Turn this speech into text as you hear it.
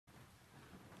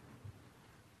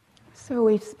So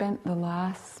we've spent the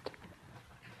last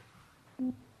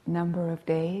number of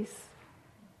days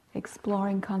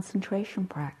exploring concentration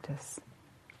practice,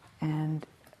 and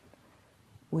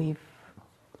we've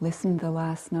listened the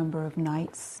last number of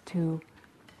nights to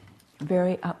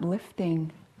very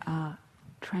uplifting,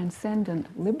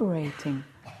 transcendent, liberating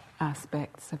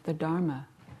aspects of the Dharma,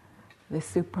 the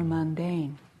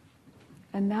supramundane.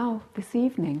 And now, this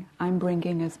evening, I'm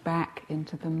bringing us back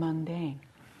into the mundane.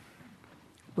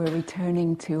 We're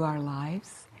returning to our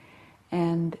lives,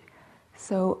 and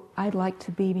so I'd like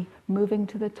to be moving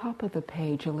to the top of the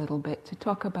page a little bit to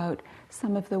talk about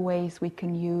some of the ways we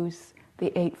can use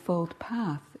the Eightfold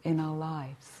Path in our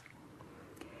lives.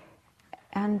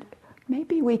 And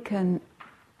maybe we can,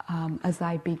 as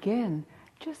I begin,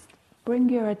 just bring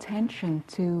your attention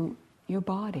to your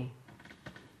body.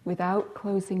 Without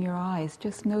closing your eyes,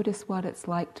 just notice what it's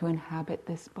like to inhabit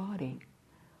this body.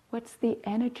 What's the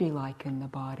energy like in the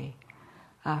body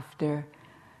after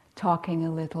talking a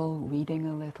little, reading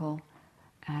a little,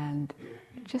 and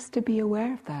just to be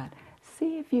aware of that.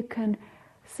 See if you can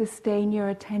sustain your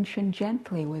attention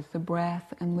gently with the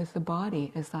breath and with the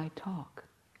body as I talk.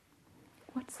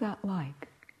 What's that like?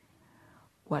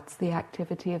 What's the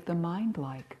activity of the mind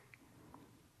like?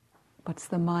 What's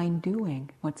the mind doing?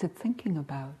 What's it thinking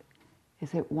about?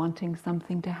 Is it wanting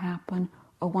something to happen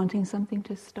or wanting something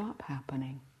to stop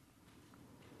happening?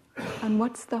 And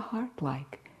what's the heart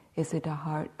like? Is it a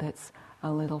heart that's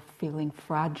a little feeling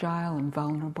fragile and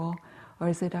vulnerable, or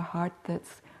is it a heart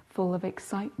that's full of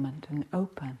excitement and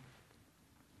open?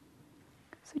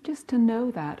 So just to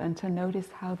know that and to notice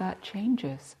how that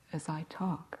changes as I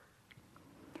talk.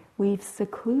 We've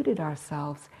secluded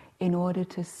ourselves in order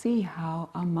to see how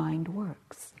our mind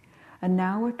works. And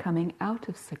now we're coming out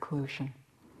of seclusion.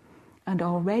 And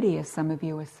already, as some of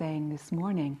you were saying this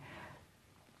morning,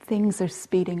 things are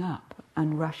speeding up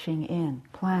and rushing in,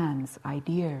 plans,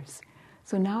 ideas.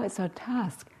 So now it's our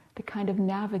task to kind of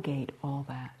navigate all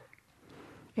that.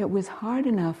 It was hard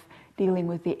enough dealing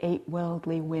with the 8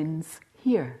 worldly winds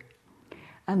here.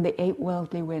 And the 8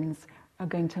 worldly winds are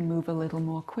going to move a little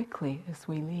more quickly as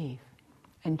we leave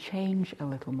and change a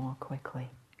little more quickly.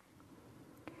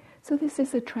 So this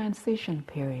is a transition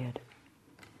period.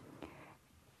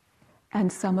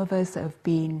 And some of us have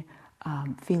been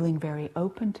feeling very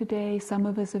open today. Some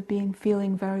of us have been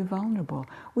feeling very vulnerable.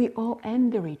 We all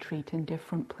end the retreat in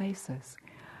different places.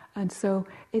 And so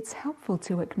it's helpful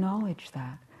to acknowledge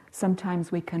that.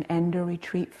 Sometimes we can end a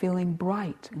retreat feeling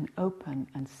bright and open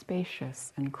and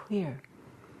spacious and clear.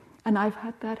 And I've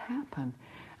had that happen.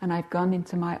 And I've gone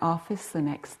into my office the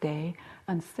next day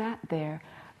and sat there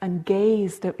and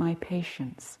gazed at my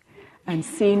patients and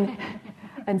seen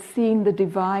the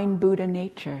divine Buddha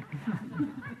nature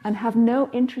and have no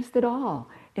interest at all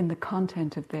in the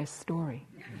content of their story.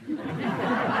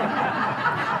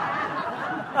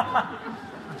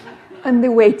 And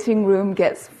the waiting room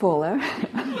gets fuller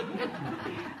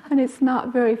and it's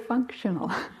not very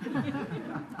functional.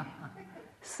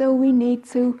 So we need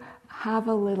to have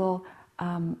a little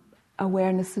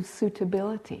awareness of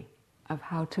suitability, of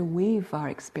how to weave our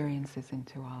experiences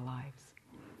into our lives.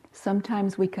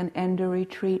 Sometimes we can end a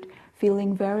retreat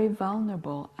feeling very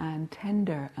vulnerable and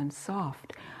tender and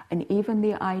soft, and even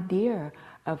the idea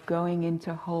of going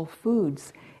into Whole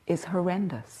Foods is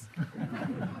horrendous.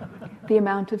 The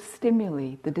amount of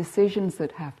stimuli, the decisions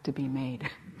that have to be made.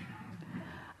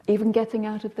 Even getting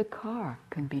out of the car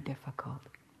can be difficult.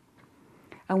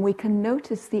 And we can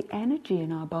notice the energy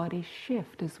in our bodies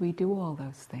shift as we do all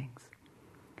those things.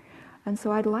 And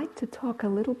so I'd like to talk a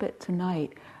little bit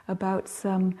tonight about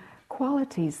some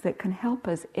qualities that can help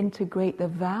us integrate the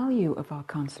value of our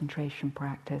concentration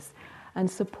practice and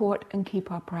support and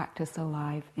keep our practice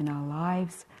alive in our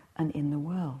lives and in the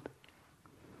world.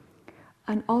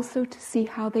 And also to see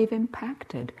how they've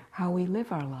impacted how we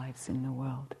live our lives in the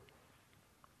world.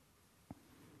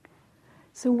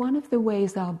 So one of the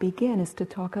ways I'll begin is to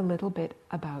talk a little bit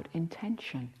about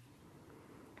intention.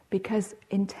 Because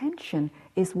intention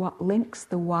is what links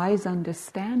the wise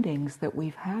understandings that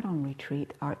we've had on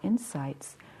retreat, our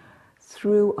insights,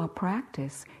 through our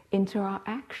practice into our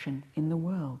action in the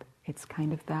world. It's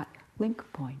kind of that link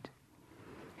point.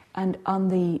 And on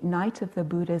the night of the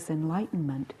Buddha's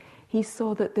enlightenment, he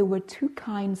saw that there were 2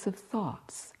 kinds of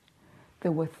thoughts.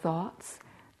 There were thoughts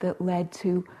that led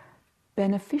to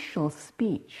beneficial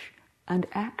speech and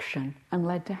action and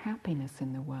led to happiness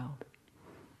in the world.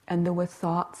 And there were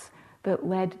thoughts that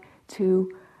led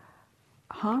to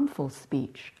harmful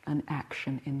speech and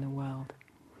action in the world.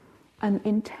 And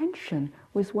intention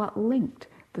was what linked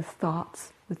the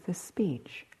thoughts with the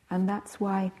speech. And that's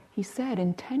why he said,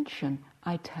 intention,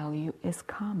 I tell you, is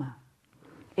karma.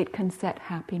 It can set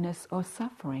happiness or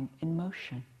suffering in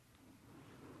motion.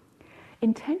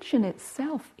 Intention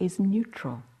itself is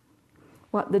neutral.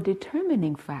 What the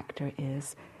determining factor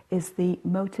is the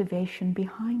motivation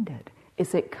behind it.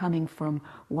 Is it coming from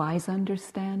wise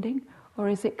understanding, or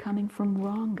is it coming from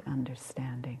wrong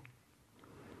understanding?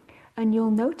 And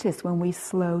you'll notice when we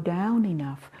slow down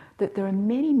enough that there are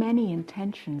many, many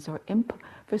intentions or,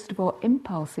 first of all,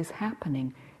 impulses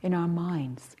happening in our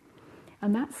minds.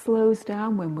 And that slows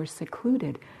down when we're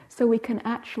secluded, so we can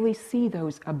actually see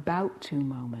those about to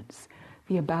moments.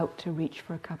 The about to reach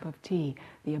for a cup of tea,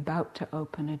 the about to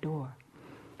open a door.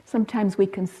 Sometimes we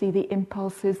can see the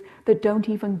impulses that don't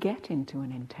even get into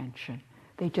an intention.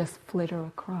 They just flitter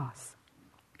across.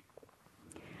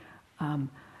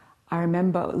 I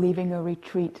remember leaving a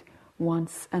retreat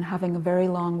once and having a very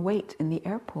long wait in the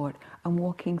airport and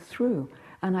walking through.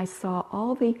 And I saw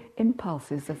all the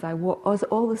impulses as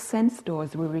all the sense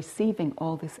doors were receiving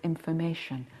all this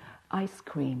information. Ice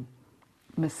cream,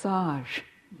 massage,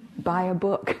 buy a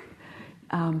book.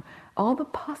 All the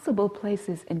possible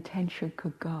places intention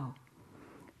could go.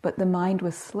 But the mind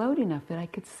was slowed enough that I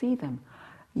could see them.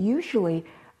 Usually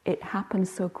it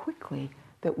happens so quickly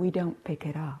that we don't pick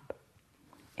it up.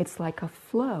 It's like a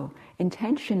flow.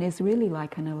 Intention is really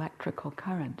like an electrical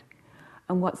current.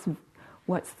 And what's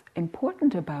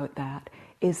important about that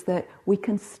is that we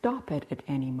can stop it at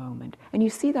any moment. And you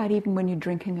see that even when you're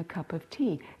drinking a cup of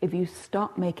tea. If you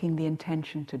stop making the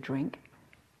intention to drink,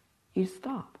 you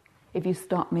stop. If you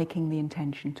stop making the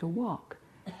intention to walk,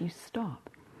 you stop.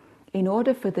 In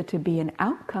order for there to be an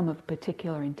outcome of a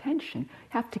particular intention, you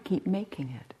have to keep making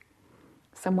it.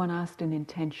 Someone asked about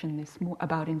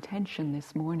intention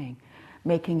this morning,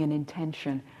 making an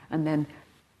intention and then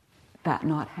that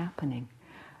not happening.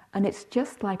 And it's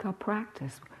just like our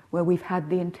practice, where we've had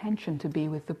the intention to be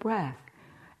with the breath,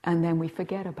 and then we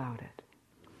forget about it.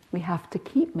 We have to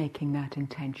keep making that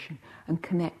intention and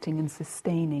connecting and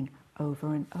sustaining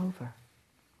over and over.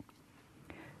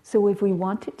 So if we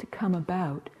want it to come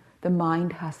about, the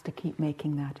mind has to keep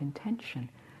making that intention.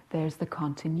 There's the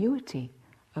continuity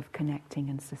of connecting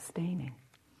and sustaining.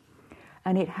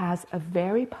 And it has a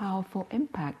very powerful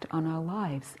impact on our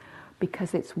lives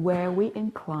because it's where we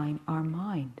incline our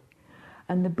mind.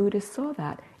 And the Buddha saw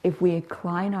that if we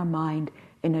incline our mind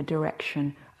in a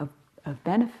direction of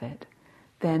benefit,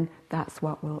 then that's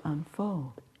what will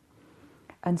unfold.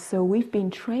 And so we've been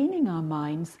training our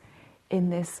minds in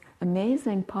this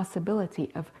amazing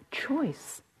possibility of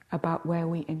choice about where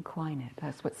we incline it.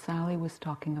 That's what Sally was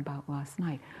talking about last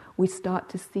night. We start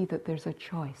to see that there's a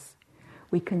choice.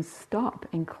 We can stop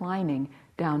inclining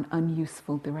down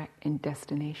unuseful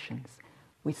destinations.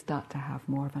 We start to have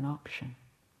more of an option.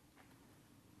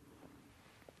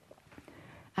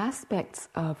 Aspects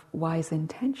of wise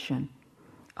intention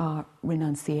are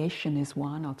renunciation is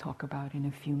one I'll talk about in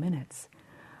a few minutes.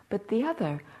 But the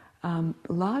other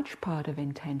large part of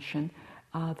intention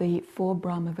are the four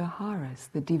Brahma-viharas,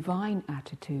 the divine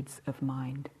attitudes of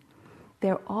mind.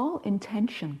 They're all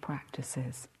intention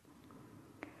practices.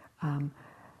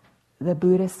 The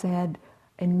Buddha said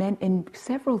in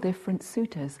several different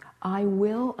suttas, I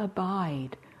will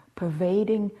abide,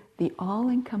 pervading the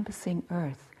all-encompassing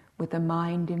earth with a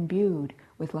mind imbued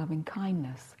with loving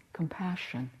kindness,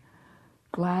 compassion,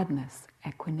 gladness,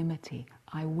 equanimity.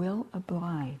 I will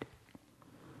abide.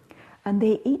 And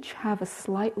they each have a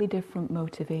slightly different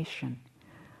motivation.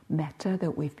 Metta,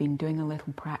 that we've been doing a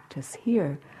little practice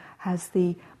here, has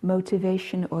the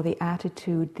motivation or the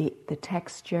attitude, the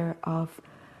texture of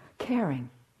caring,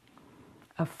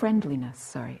 of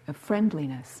friendliness.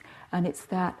 And it's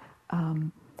that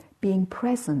being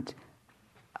present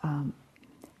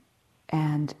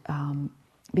and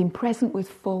being present with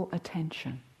full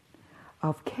attention,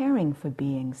 of caring for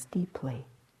beings deeply.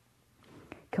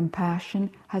 Compassion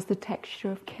has the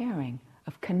texture of caring,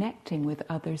 of connecting with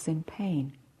others in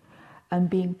pain, and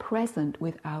being present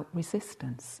without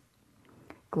resistance.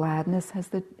 Gladness has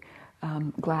the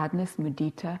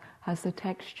mudita, has the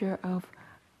texture of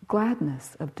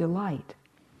gladness, of delight,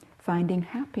 finding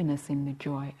happiness in the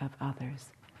joy of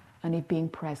others, and of being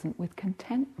present with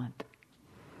contentment.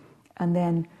 And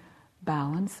then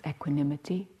balance,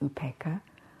 equanimity, upekkha,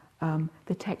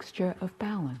 the texture of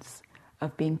balance,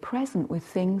 of being present with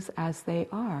things as they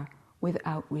are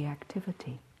without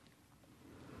reactivity.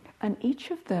 And each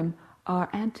of them are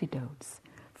antidotes.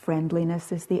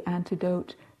 Friendliness is the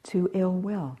antidote to ill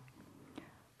will.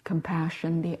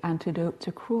 Compassion, the antidote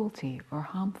to cruelty or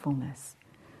harmfulness.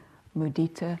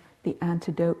 Mudita, the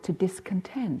antidote to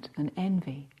discontent and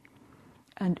envy.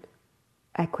 And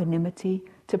equanimity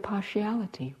to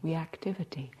partiality,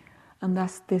 reactivity. And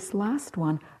thus this last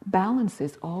one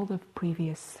balances all the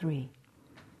previous three.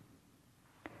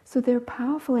 So they're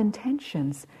powerful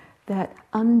intentions that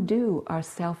undo our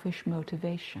selfish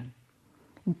motivation.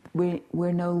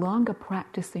 We're no longer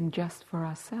practicing just for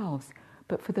ourselves,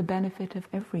 but for the benefit of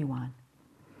everyone.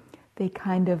 They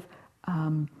kind of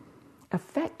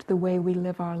affect the way we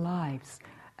live our lives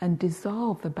and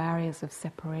dissolve the barriers of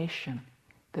separation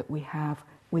that we have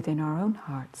within our own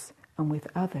hearts and with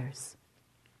others.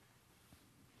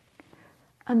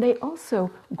 And they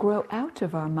also grow out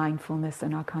of our mindfulness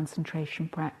and our concentration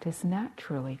practice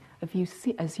naturally,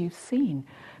 as you've seen,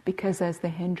 because as the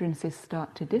hindrances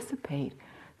start to dissipate,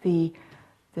 the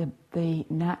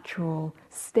natural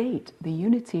state, the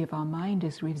unity of our mind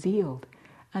is revealed,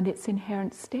 and its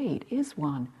inherent state is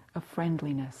one of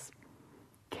friendliness,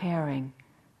 caring,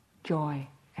 joy,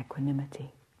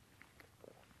 equanimity.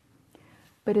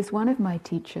 But as one of my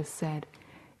teachers said,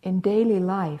 in daily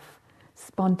life,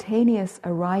 spontaneous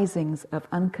arisings of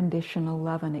unconditional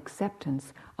love and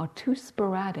acceptance are too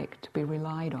sporadic to be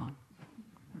relied on.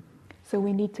 So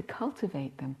we need to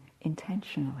cultivate them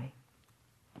intentionally.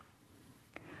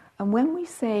 And when we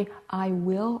say, I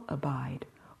will abide,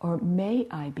 or may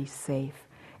I be safe,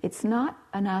 it's not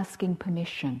an asking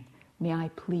permission, may I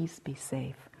please be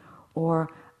safe, or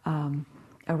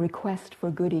a request for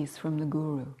goodies from the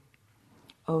Guru.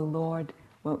 Oh Lord,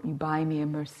 won't you buy me a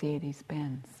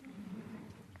Mercedes-Benz?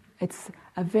 It's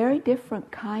a very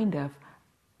different kind of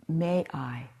may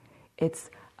I. It's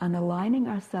an aligning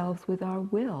ourselves with our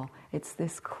will. It's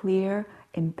this clear,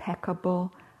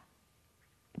 impeccable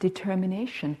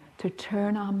determination to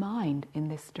turn our mind in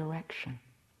this direction.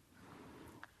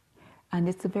 And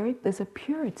there's a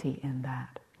purity in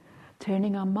that,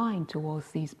 turning our mind towards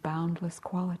these boundless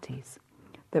qualities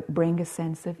that bring a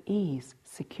sense of ease,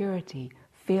 security,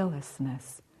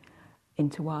 fearlessness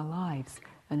into our lives.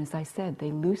 And as I said,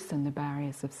 they loosen the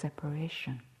barriers of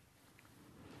separation.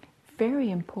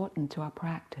 Very important to our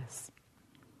practice.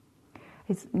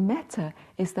 Metta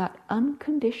is that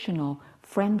unconditional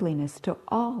friendliness to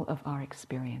all of our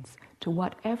experience, to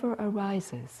whatever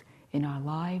arises in our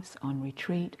lives, on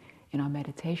retreat, in our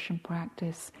meditation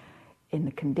practice, in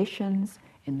the conditions,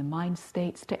 in the mind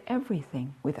states, to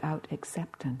everything without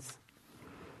acceptance.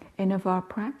 And if our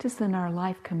practice and our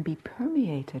life can be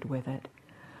permeated with it,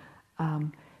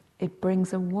 it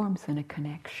brings a warmth and a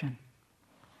connection.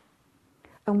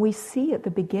 And we see at the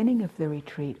beginning of the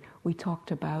retreat, we talked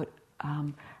about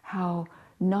how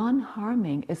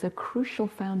non-harming is a crucial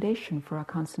foundation for our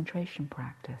concentration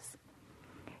practice.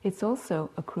 It's also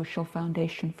a crucial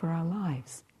foundation for our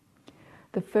lives.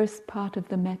 The first part of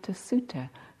the Metta Sutta,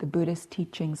 the Buddha's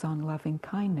teachings on loving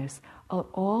kindness, are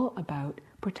all about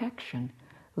protection,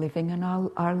 living in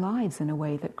our lives in a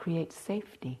way that creates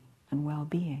safety and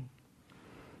well-being.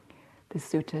 The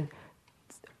sutta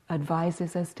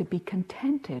advises us to be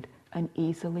contented and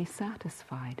easily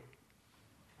satisfied.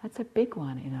 That's a big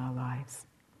one in our lives.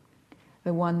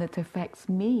 The one that affects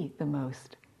me the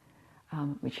most,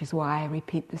 which is why I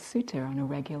repeat the sutta on a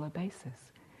regular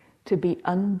basis. To be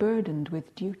unburdened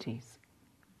with duties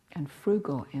and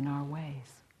frugal in our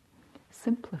ways.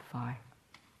 Simplify.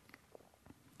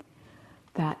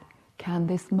 That can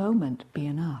this moment be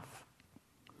enough?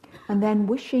 And then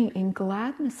wishing in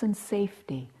gladness and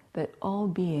safety that all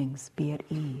beings be at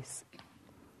ease,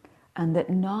 and that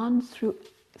none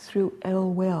through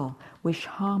ill will wish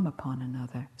harm upon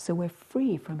another, so we're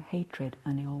free from hatred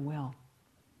and ill will.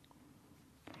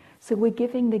 So we're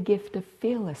giving the gift of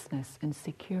fearlessness and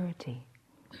security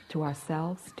to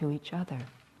ourselves, to each other.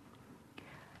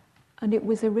 And it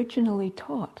was originally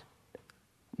taught,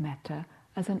 metta,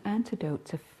 as an antidote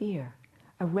to fear,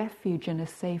 a refuge and a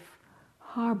safe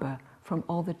harbor from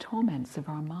all the torments of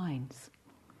our minds.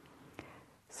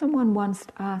 Someone once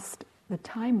asked the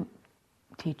time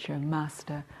teacher,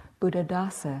 master,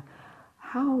 Buddhadasa,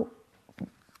 how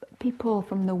people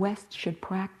from the West should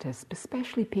practice,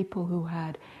 especially people who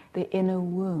had the inner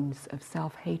wounds of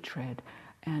self-hatred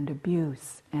and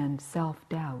abuse and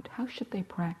self-doubt. How should they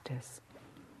practice?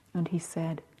 And he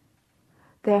said,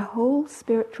 their whole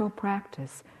spiritual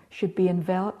practice should be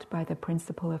enveloped by the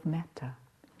principle of metta.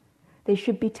 They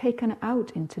should be taken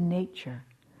out into nature,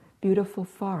 beautiful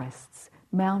forests,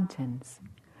 mountains,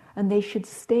 and they should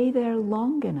stay there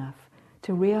long enough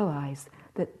to realize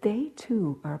that they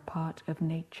too are part of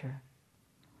nature.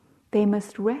 They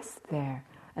must rest there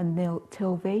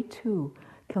till they too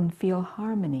can feel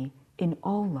harmony in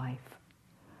all life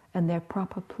and their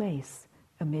proper place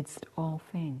amidst all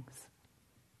things.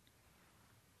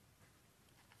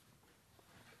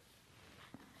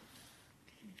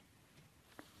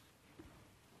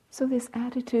 So this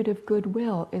attitude of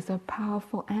goodwill is a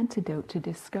powerful antidote to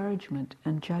discouragement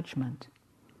and judgment.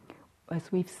 As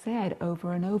we've said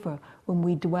over and over, when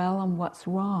we dwell on what's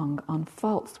wrong, on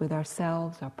faults with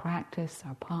ourselves, our practice,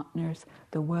 our partners,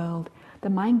 the world, the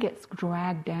mind gets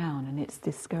dragged down and it's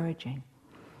discouraging.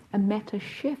 And metta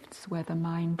shifts where the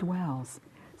mind dwells,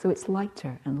 so it's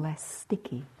lighter and less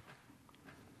sticky.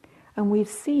 And we've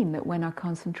seen that when our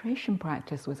concentration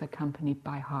practice was accompanied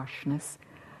by harshness,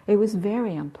 it was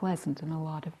very unpleasant and a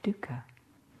lot of dukkha.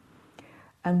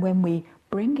 And when we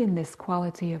bring in this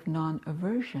quality of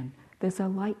non-aversion, there's a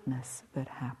lightness that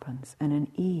happens and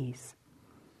an ease.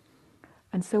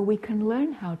 And so we can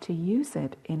learn how to use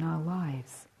it in our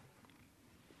lives.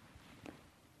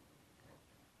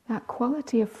 That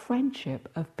quality of friendship,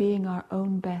 of being our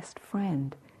own best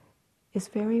friend, is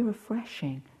very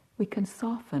refreshing. We can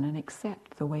soften and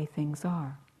accept the way things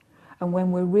are. And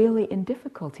when we're really in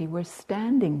difficulty, we're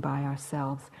standing by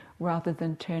ourselves rather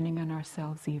than turning on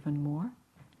ourselves even more.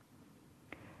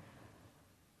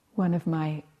 One of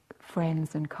my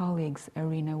friends and colleagues,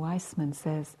 Irina Weissman,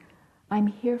 says, "I'm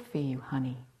here for you,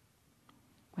 honey,"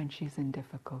 when she's in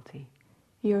difficulty.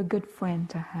 You're a good friend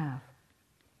to have.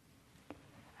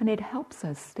 And it helps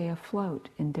us stay afloat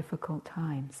in difficult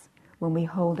times when we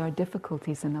hold our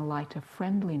difficulties in a light of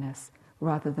friendliness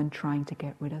rather than trying to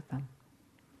get rid of them.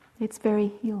 It's very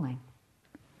healing.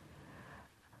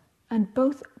 And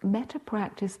both metta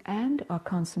practice and our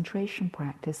concentration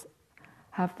practice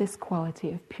have this quality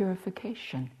of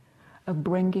purification, of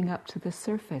bringing up to the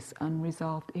surface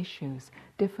unresolved issues,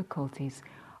 difficulties,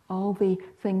 all the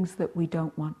things that we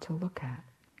don't want to look at.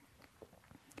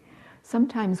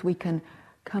 Sometimes we can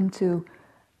come to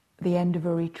the end of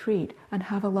a retreat and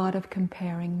have a lot of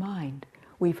comparing mind.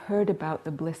 We've heard about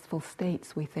the blissful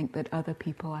states we think that other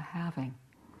people are having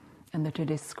and that are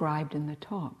described in the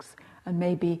talks. And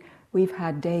maybe we've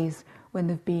had days when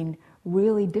there've been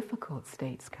really difficult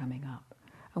states coming up.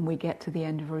 And we get to the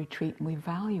end of a retreat and we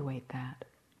evaluate that.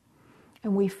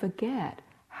 And we forget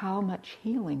how much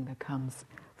healing there comes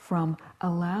from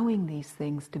allowing these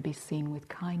things to be seen with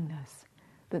kindness,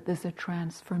 that there's a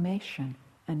transformation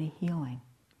and a healing.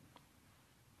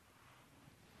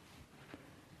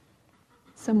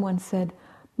 Someone said,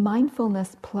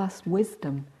 mindfulness plus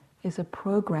wisdom is a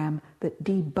program that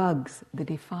debugs the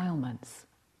defilements.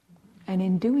 And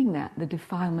in doing that, the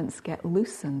defilements get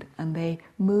loosened and they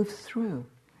move through.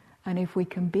 And if we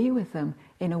can be with them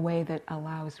in a way that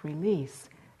allows release,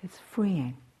 it's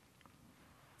freeing.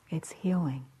 It's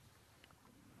healing.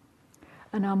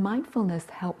 And our mindfulness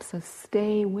helps us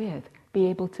stay with, be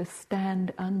able to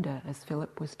stand under, as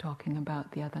Philip was talking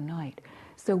about the other night,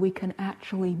 so we can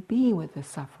actually be with the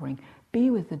suffering,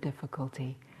 be with the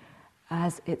difficulty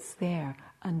as it's there,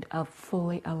 and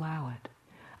fully allow it.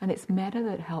 And it's metta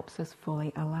that helps us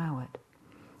fully allow it.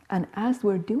 And as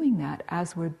we're doing that,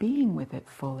 as we're being with it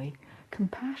fully,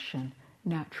 compassion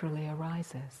naturally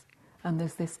arises. And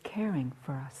there's this caring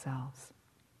for ourselves.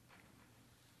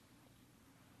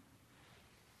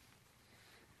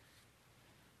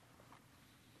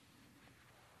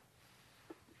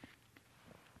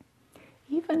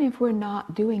 Even if we're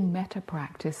not doing metta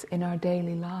practice in our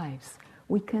daily lives,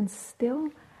 we can still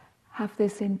have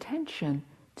this intention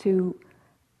to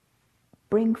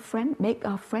make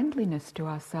our friendliness to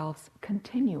ourselves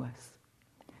continuous,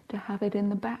 to have it in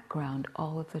the background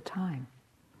all of the time,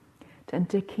 and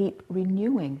to keep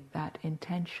renewing that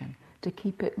intention, to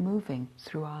keep it moving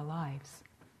through our lives.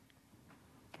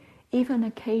 Even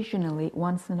occasionally,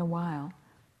 once in a while,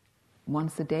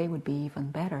 once a day would be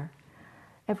even better,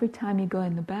 every time you go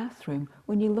in the bathroom,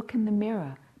 when you look in the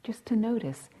mirror, just to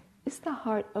notice, is the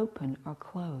heart open or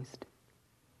closed?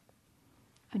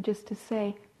 And just to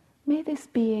say, may this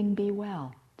being be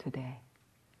well today.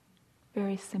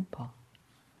 Very simple.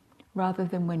 Rather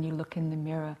than when you look in the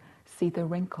mirror, see the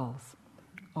wrinkles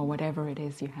or whatever it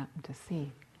is you happen to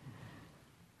see.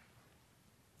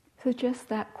 So just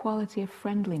that quality of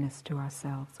friendliness to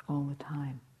ourselves all the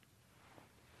time.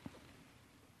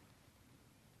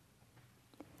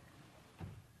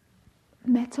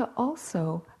 Metta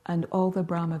also, and all the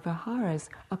Brahma Viharas,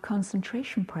 are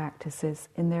concentration practices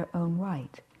in their own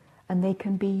right, and they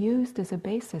can be used as a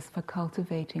basis for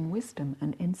cultivating wisdom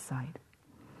and insight,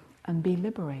 and be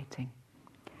liberating.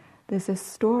 There's a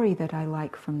story that I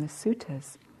like from the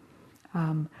suttas,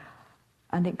 and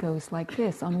it goes like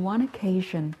this. On one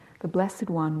occasion, the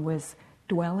Blessed One was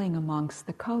dwelling amongst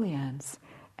the Kalyans,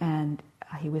 and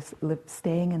he was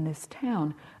staying in this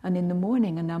town, and in the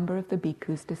morning a number of the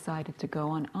bhikkhus decided to go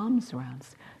on alms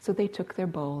rounds. So they took their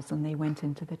bowls and they went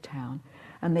into the town,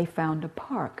 and they found a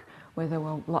park where there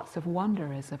were lots of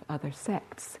wanderers of other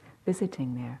sects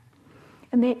visiting there.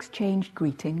 And they exchanged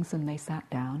greetings and they sat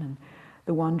down, and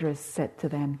the wanderers said to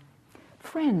them,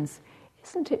 "Friends,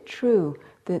 isn't it true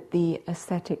that the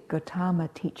ascetic Gautama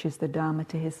teaches the Dharma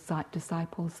to his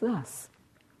disciples thus?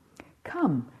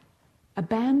 Come,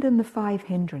 abandon the 5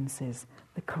 hindrances,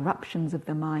 the corruptions of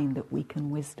the mind that weaken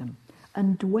wisdom,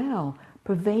 and dwell,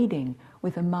 pervading,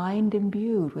 with a mind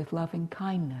imbued with loving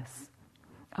kindness,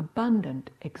 abundant,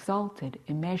 exalted,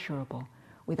 immeasurable,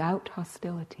 without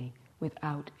hostility,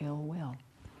 without ill will.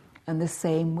 And the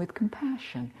same with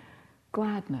compassion,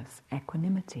 gladness,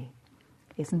 equanimity.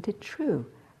 Isn't it true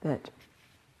that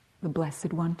the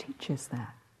Blessed One teaches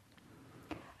that?"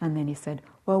 And then he said,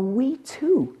 "Well, we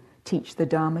too teach the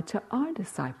Dharma to our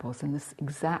disciples in this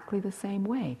exactly the same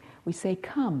way. We say,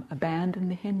 come, abandon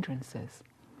the hindrances,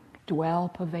 dwell,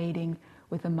 pervading,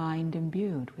 with a mind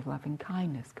imbued with loving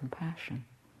kindness, compassion."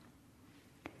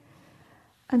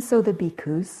 And so the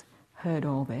bhikkhus heard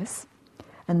all this,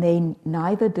 and they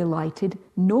neither delighted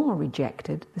nor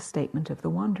rejected the statement of the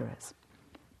wanderers.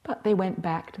 But they went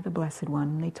back to the Blessed One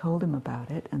and they told him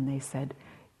about it, and they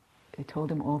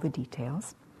told him all the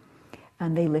details,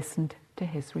 and they listened to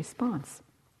his response.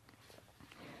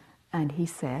 And he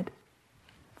said,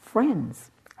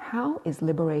 "Friends, how is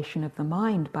liberation of the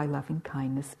mind by loving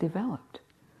kindness developed?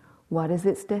 What is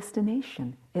its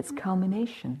destination, its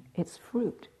culmination, its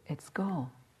fruit, its goal?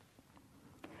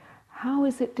 How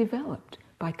is it developed?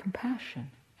 By compassion,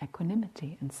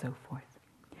 equanimity, and so forth."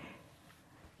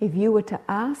 If you were to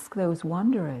ask those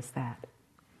wanderers that,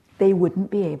 they wouldn't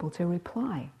be able to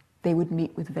reply. They would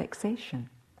meet with vexation.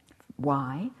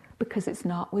 Why? Because it's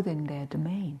not within their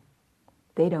domain.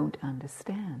 They don't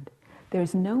understand.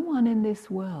 There's no one in this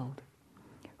world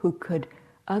who could,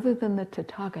 other than the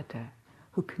Tathagata,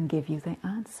 who can give you the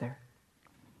answer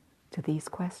to these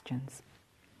questions.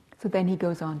 So then he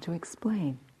goes on to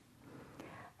explain,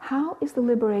 how is the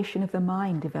liberation of the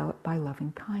mind developed by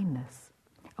loving kindness?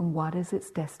 And what is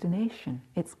its destination,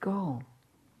 its goal?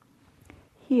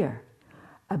 Here,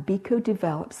 a bhikkhu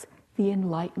develops the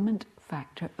enlightenment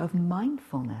factor of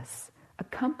mindfulness,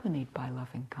 accompanied by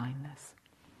loving kindness.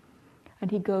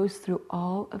 And he goes through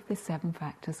all of the 7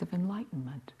 factors of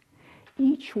enlightenment,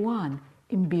 each one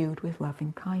imbued with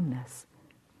loving kindness.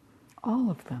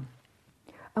 All of them.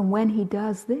 And when he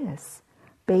does this,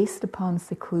 based upon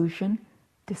seclusion,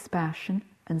 dispassion,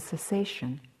 and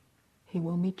cessation, he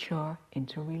will mature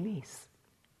into release.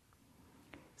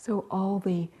 So all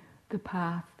the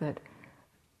path that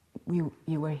you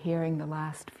were hearing the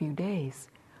last few days,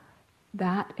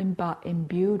 that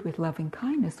imbued with loving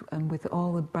kindness and with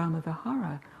all the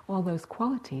Brahmavihara, all those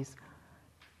qualities,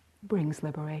 brings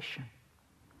liberation.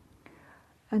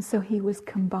 And so he was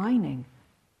combining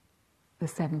the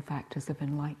 7 factors of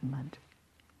enlightenment.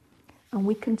 And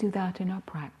we can do that in our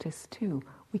practice too.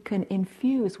 We can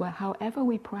infuse, however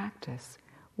we practice,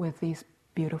 with these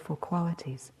beautiful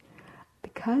qualities.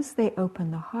 Because they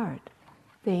open the heart,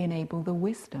 they enable the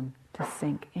wisdom to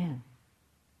sink in.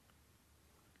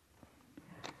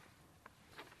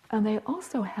 And they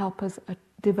also help us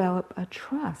develop a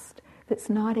trust that's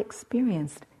not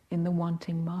experienced in the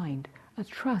wanting mind, a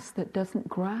trust that doesn't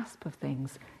grasp of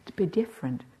things to be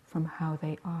different from how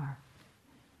they are.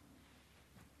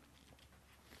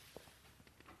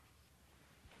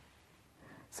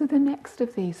 So the next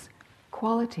of these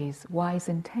qualities, wise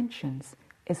intentions,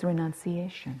 is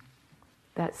renunciation.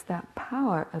 That's that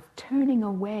power of turning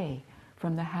away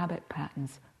from the habit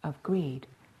patterns of greed,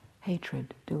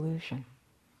 hatred, delusion.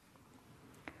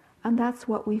 And that's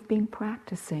what we've been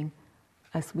practicing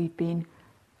as we've been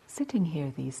sitting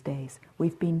here these days.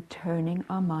 We've been turning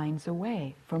our minds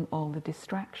away from all the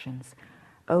distractions,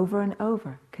 over and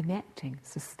over, connecting,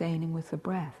 sustaining with the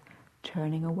breath,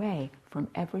 turning away from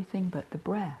everything but the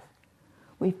breath.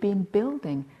 We've been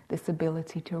building this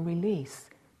ability to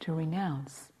release, to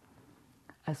renounce,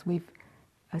 as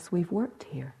we've worked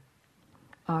here.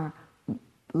 Our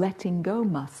letting go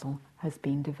muscle has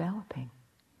been developing.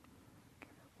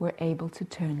 We're able to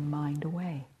turn the mind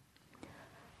away.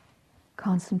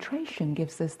 Concentration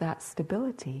gives us that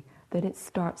stability that it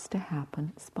starts to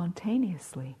happen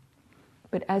spontaneously.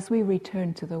 But as we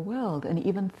return to the world, and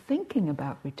even thinking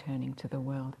about returning to the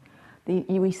world,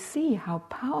 we see how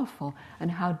powerful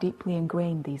and how deeply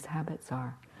ingrained these habits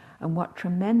are, and what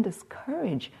tremendous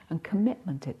courage and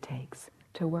commitment it takes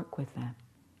to work with them.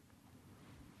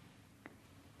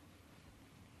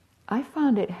 I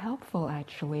found it helpful,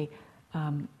 actually,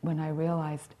 when I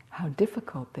realized how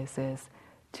difficult this is,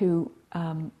 to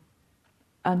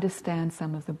understand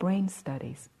some of the brain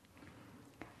studies,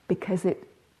 because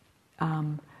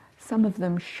some of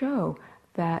them show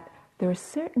that there are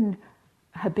certain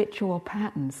habitual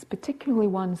patterns, particularly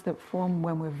ones that form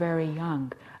when we're very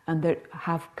young and that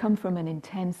have come from an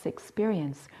intense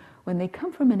experience, when they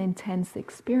come from an intense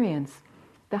experience,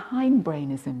 the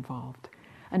hindbrain is involved.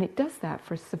 And it does that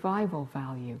for survival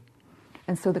value.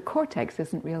 And so the cortex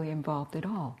isn't really involved at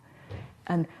all.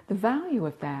 And the value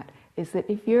of that is that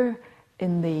if you're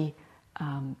in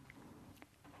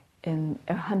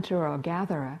a hunter or a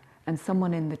gatherer and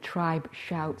someone in the tribe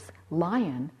shouts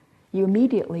lion, you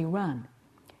immediately run.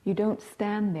 You don't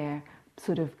stand there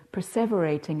sort of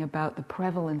perseverating about the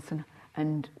prevalence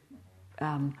and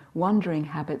wandering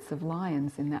habits of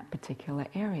lions in that particular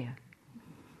area.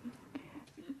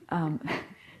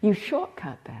 You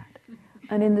shortcut that.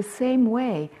 And in the same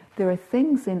way, there are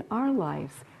things in our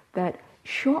lives that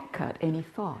shortcut any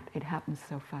thought. It happens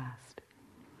so fast.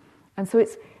 And so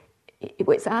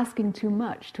it's asking too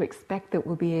much to expect that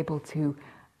we'll be able to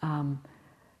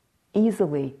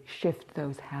easily shift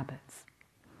those habits.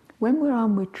 When we're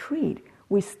on retreat,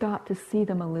 we start to see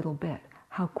them a little bit,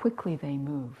 how quickly they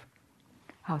move,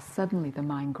 how suddenly the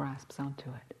mind grasps onto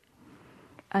it.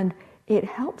 And it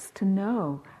helps to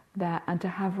know that and to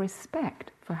have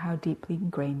respect for how deeply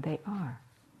ingrained they are.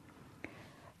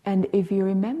 And if you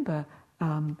remember,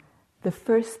 the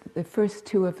first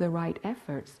two of the right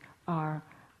efforts are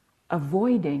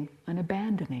avoiding and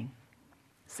abandoning.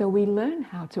 So we learn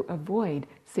how to avoid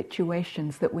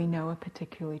situations that we know are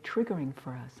particularly triggering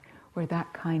for us, where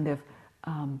that kind of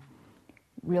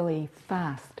really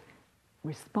fast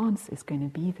response is going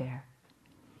to be there.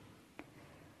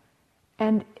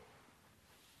 And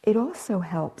it also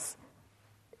helps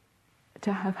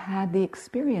to have had the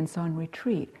experience on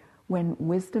retreat when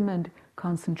wisdom and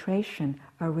concentration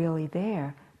are really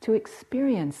there, to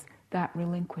experience that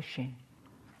relinquishing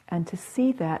and to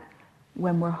see that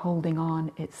when we're holding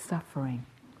on, it's suffering.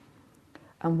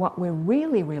 And what we're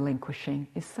really relinquishing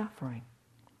is suffering.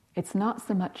 It's not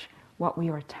so much what we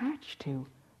are attached to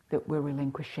that we're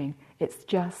relinquishing, it's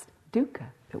just dukkha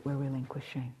that we're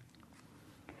relinquishing.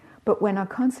 But when our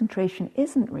concentration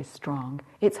isn't very strong,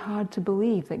 it's hard to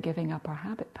believe that giving up our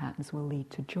habit patterns will lead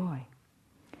to joy.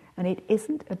 And it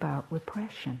isn't about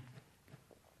repression.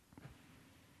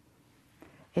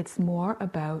 It's more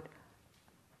about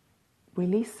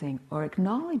releasing or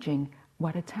acknowledging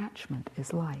what attachment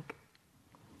is like.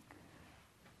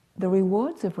 The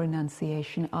rewards of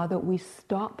renunciation are that we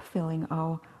stop filling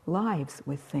our lives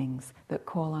with things that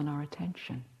call on our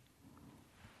attention.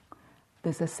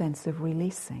 There's a sense of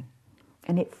releasing.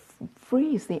 And it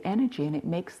frees the energy and it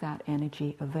makes that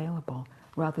energy available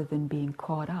rather than being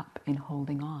caught up in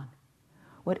holding on.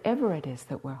 Whatever it is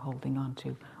that we're holding on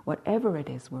to, whatever it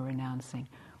is we're renouncing,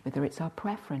 whether it's our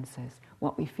preferences,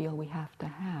 what we feel we have to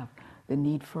have, the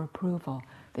need for approval,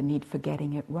 the need for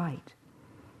getting it right,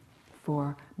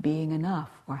 for being enough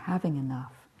or having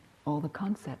enough, all the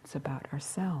concepts about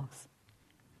ourselves.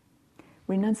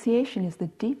 Renunciation is the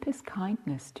deepest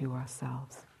kindness to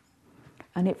ourselves,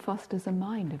 and it fosters a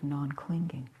mind of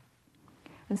non-clinging.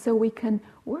 And so we can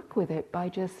work with it by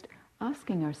just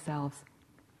asking ourselves,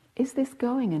 is this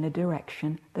going in a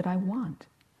direction that I want?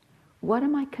 What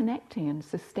am I connecting and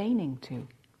sustaining to?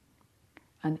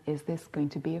 And is this going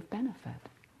to be of benefit?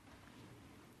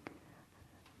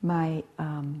 My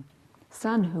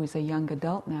son, who is a young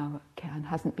adult now and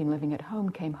hasn't been living at home,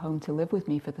 came home to live with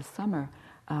me for the summer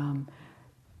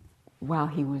while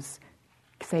he was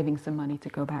saving some money to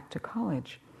go back to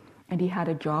college. And he had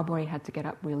a job where he had to get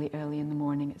up really early in the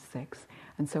morning at 6.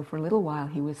 And so for a little while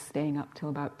he was staying up till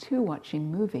about 2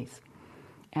 watching movies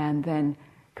and then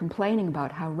complaining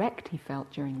about how wrecked he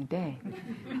felt during the day.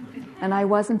 And I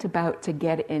wasn't about to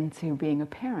get into being a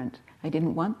parent. I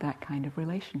didn't want that kind of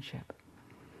relationship.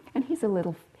 And he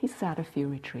sat a few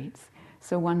retreats.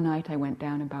 So one night I went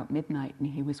down about midnight and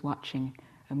he was watching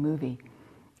a movie.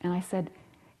 And I said,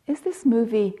 is this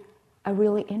movie a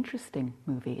really interesting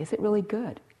movie? Is it really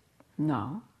good?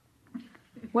 No.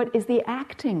 What, is the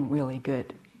acting really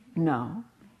good? No.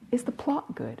 Is the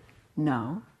plot good?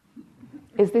 No.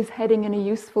 Is this heading in a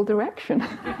useful direction?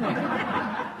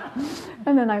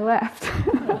 And then I left.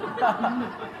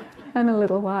 And a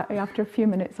little while, after a few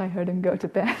minutes, I heard him go to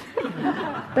bed.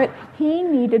 But he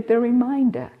needed the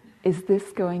reminder, is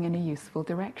this going in a useful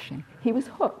direction? He was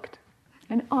hooked.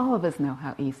 And all of us know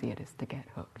how easy it is to get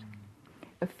hooked.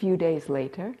 A few days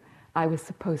later, I was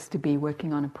supposed to be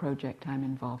working on a project I'm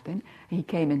involved in. He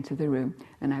came into the room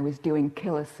and I was doing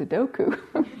killer Sudoku.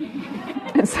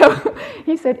 And so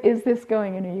he said, is this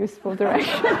going in a useful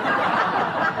direction?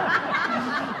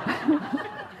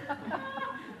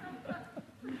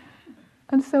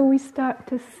 And so we start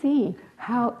to see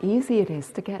how easy it is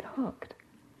to get hooked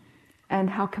and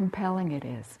how compelling it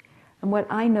is. And what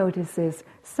I notice is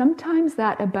sometimes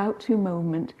that about to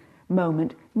moment,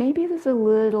 maybe there's a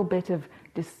little bit of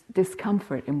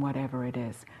discomfort in whatever it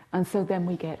is. And so then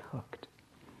we get hooked,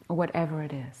 or whatever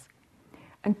it is.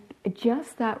 And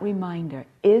just that reminder,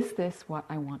 is this what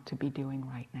I want to be doing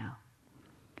right now?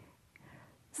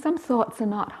 Some thoughts are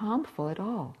not harmful at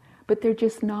all, but they're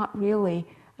just not really,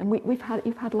 and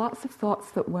you've had lots of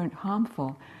thoughts that weren't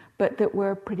harmful, but that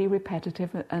were pretty repetitive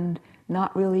and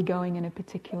not really going in a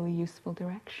particularly useful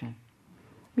direction.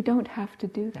 We don't have to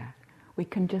do that. We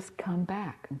can just come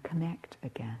back and connect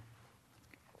again.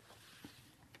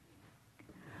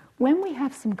 When we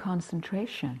have some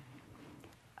concentration,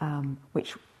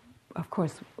 which of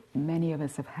course many of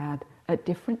us have had at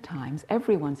different times,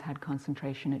 everyone's had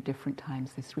concentration at different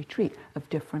times this retreat, of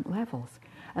different levels.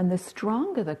 And the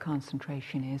stronger the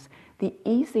concentration is, the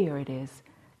easier it is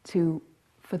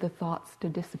for the thoughts to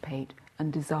dissipate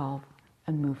and dissolve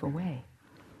and move away.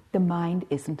 The mind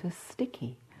isn't as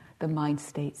sticky. The mind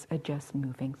states are just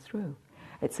moving through.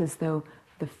 It's as though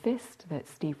the fist that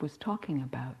Steve was talking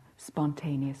about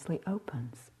spontaneously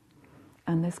opens.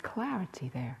 And there's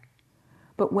clarity there.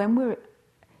 But when we're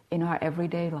in our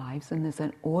everyday lives and there's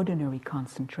an ordinary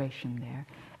concentration there,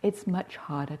 it's much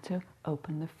harder to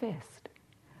open the fist.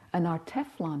 And our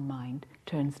Teflon mind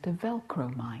turns to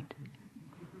Velcro mind.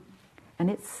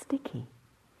 And it's sticky.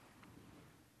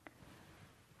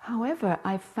 However,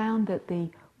 I've found that the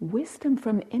wisdom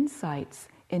from insights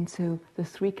into the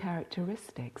three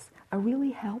characteristics are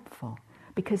really helpful,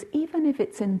 because even if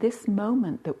it's in this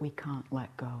moment that we can't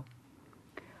let go,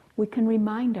 we can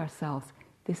remind ourselves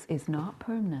this is not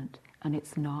permanent and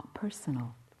it's not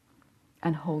personal,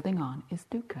 and holding on is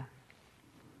dukkha.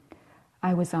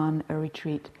 I was on a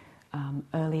retreat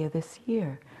earlier this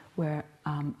year where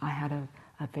I had a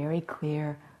very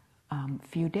clear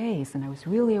few days, and I was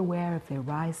really aware of their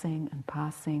rising and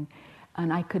passing,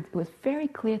 and it was very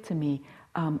clear to me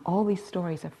all these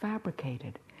stories are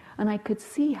fabricated, and I could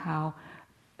see how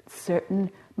certain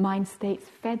mind states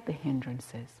fed the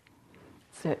hindrances,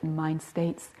 certain mind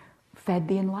states fed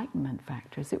the enlightenment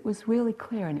factors. It was really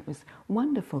clear, and it was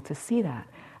wonderful to see that.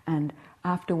 And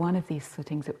after one of these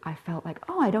sittings, I felt like,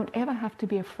 oh, I don't ever have to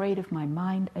be afraid of my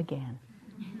mind again.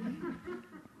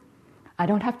 I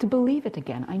don't have to believe it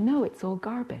again. I know it's all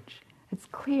garbage. It's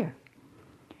clear.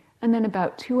 And then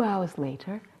about 2 hours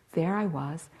later, there I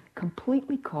was,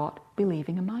 completely caught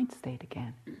believing a mind state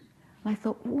again. And I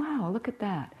thought, wow, look at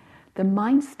that. The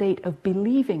mind state of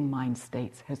believing mind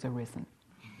states has arisen.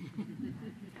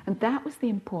 And that was the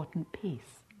important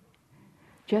piece.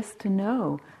 Just to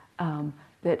know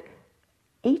that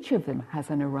each of them has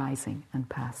an arising and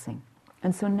passing.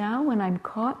 And so now when I'm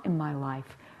caught in my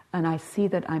life and I see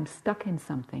that I'm stuck in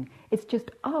something, it's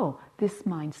just, oh, this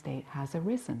mind state has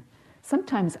arisen.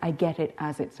 Sometimes I get it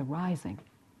as it's arising,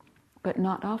 but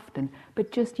not often.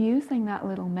 But just using that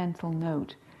little mental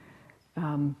note,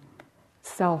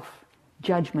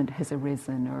 self-judgment has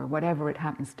arisen, or whatever it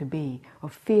happens to be, or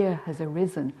fear has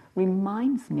arisen,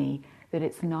 reminds me that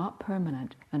it's not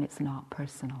permanent and it's not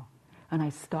personal. And I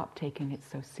stop taking it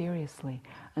so seriously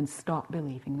and stop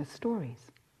believing the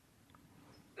stories.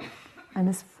 And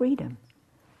there's freedom.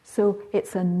 So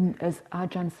it's, as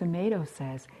Ajahn Sumedho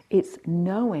says, it's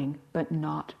knowing but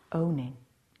not owning.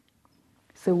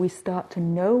 So we start to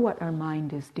know what our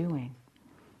mind is doing,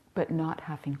 but not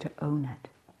having to own it.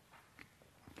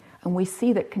 And we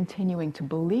see that continuing to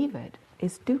believe it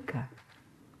is dukkha.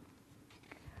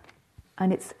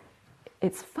 And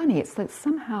it's funny, it's like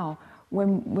somehow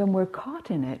when we're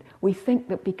caught in it, we think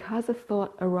that because a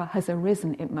thought has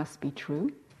arisen, it must be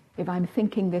true. If I'm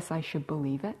thinking this, I should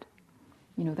believe it.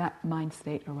 You know, that mind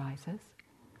state arises.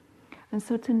 And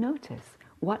so to notice,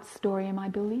 what story am I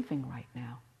believing right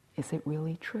now? Is it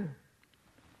really true?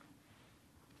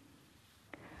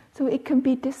 So it can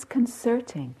be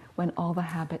disconcerting when all the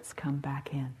habits come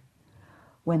back in.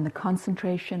 When the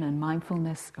concentration and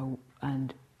mindfulness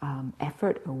and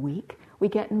effort are weak, we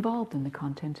get involved in the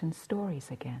content and stories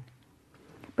again.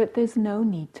 But there's no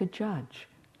need to judge.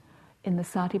 In the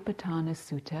Satipatthana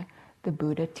Sutta, the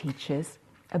Buddha teaches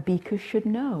a bhikkhu should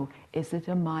know, is it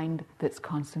a mind that's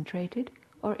concentrated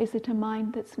or is it a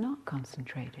mind that's not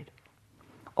concentrated?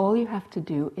 All you have to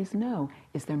do is know,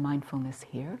 is there mindfulness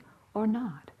here or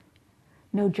not?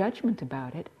 No judgment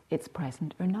about it, it's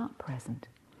present or not present.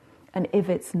 And if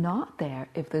it's not there,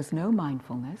 if there's no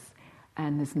mindfulness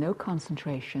and there's no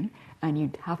concentration and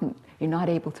you're not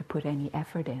able to put any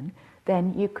effort in,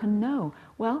 then you can know,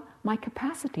 well, my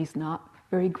capacity's not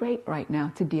very great right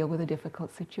now to deal with a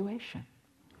difficult situation.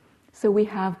 So we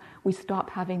stop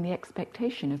having the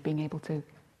expectation of being able to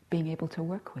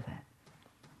work with it.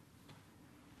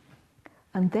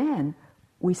 And then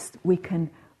we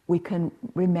can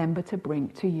remember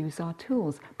to use our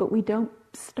tools, but we don't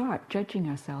start judging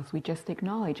ourselves. We just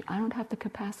acknowledge, I don't have the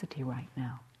capacity right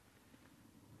now.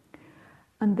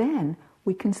 And then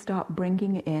we can start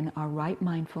bringing in our right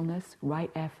mindfulness,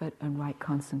 right effort, and right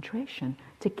concentration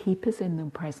to keep us in the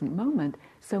present moment,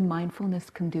 so mindfulness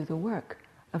can do the work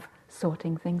of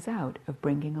sorting things out, of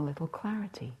bringing a little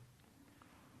clarity.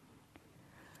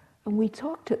 And we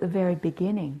talked at the very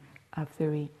beginning of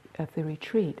the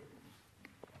retreat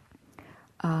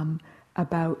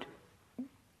about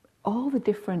all the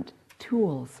different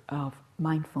tools of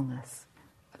mindfulness.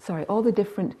 All the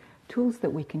different tools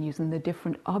that we can use and the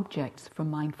different objects for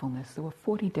mindfulness. There were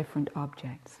 40 different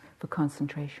objects for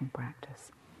concentration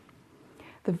practice.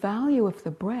 The value of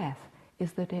the breath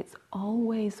is that it's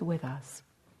always with us.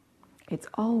 It's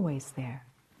always there.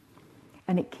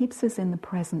 And it keeps us in the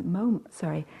present moment,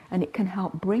 and it can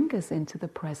help bring us into the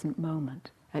present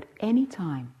moment at any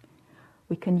time.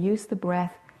 We can use the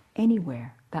breath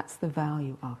anywhere. That's the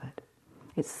value of it.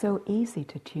 It's so easy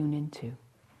to tune into.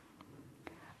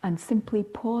 And simply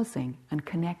pausing and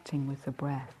connecting with the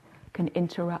breath can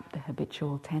interrupt the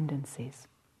habitual tendencies.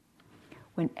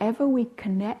 Whenever we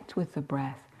connect with the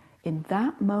breath, in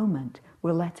that moment,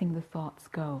 we're letting the thoughts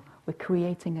go. We're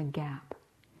creating a gap,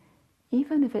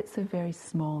 even if it's a very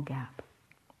small gap.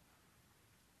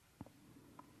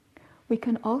 We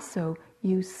can also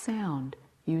use sound,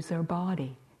 use our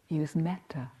body, use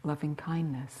metta, loving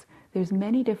kindness. There's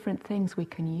many different things we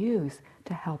can use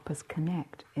to help us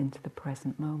connect into the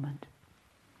present moment.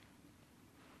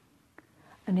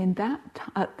 And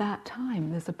at that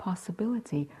time, there's a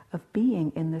possibility of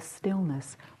being in the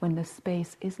stillness when the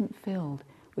space isn't filled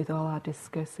with all our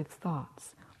discursive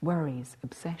thoughts, worries,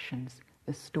 obsessions,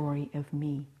 the story of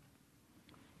me.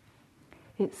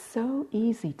 It's so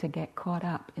easy to get caught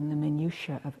up in the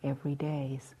minutiae of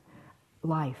everyday's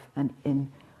life and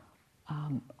in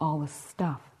all the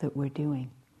stuff that we're doing.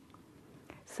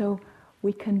 So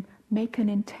we can make an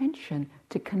intention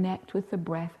to connect with the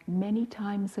breath many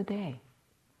times a day.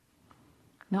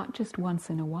 Not just once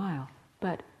in a while,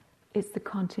 but it's the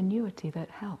continuity that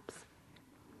helps.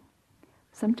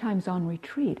 Sometimes on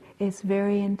retreat, it's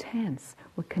very intense.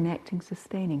 We're connecting,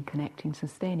 sustaining,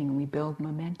 and we build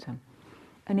momentum.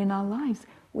 And in our lives,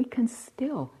 we can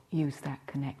still use that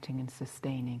connecting and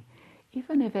sustaining,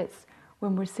 even if it's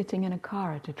when we're sitting in a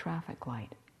car at a traffic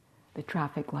light. The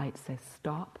traffic light says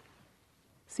stop,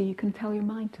 so you can tell your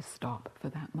mind to stop for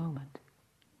that moment.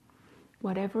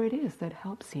 Whatever it is that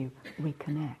helps you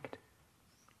reconnect.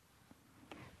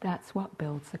 That's what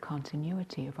builds the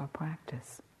continuity of our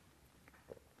practice.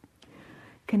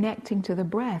 Connecting to the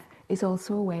breath is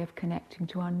also a way of connecting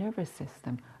to our nervous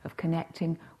system, of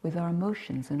connecting with our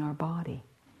emotions in our body.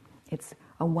 It's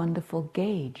a wonderful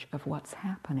gauge of what's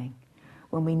happening.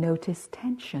 When we notice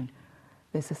tension,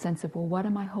 there's a sense of, well, what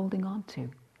am I holding on to?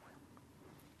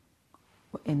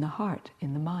 In the heart,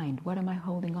 in the mind, what am I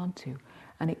holding on to?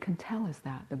 And it can tell us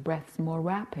that. The breath's more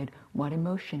rapid. What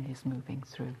emotion is moving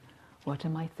through? What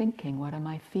am I thinking? What am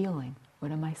I feeling?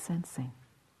 What am I sensing?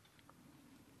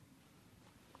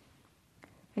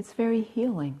 It's very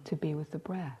healing to be with the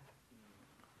breath.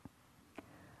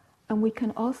 And we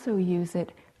can also use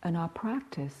it in our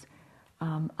practice.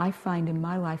 I find in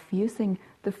my life using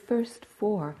the first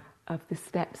 4 of the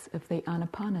steps of the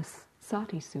Anapanasati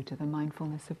Sutta, the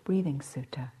Mindfulness of Breathing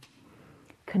Sutta.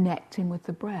 Connecting with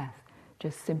the breath,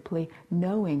 just simply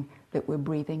knowing that we're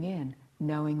breathing in,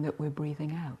 knowing that we're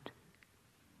breathing out.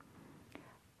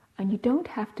 And you don't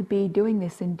have to be doing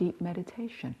this in deep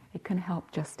meditation. It can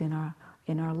help just in our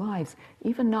lives,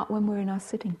 even not when we're in our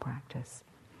sitting practice.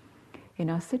 In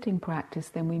our sitting practice,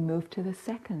 then we move to the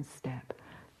second step,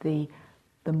 the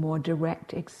more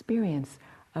direct experience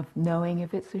of knowing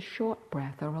if it's a short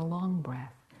breath or a long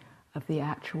breath, of the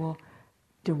actual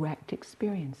direct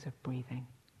experience of breathing.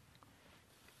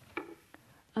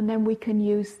 And then we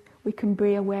can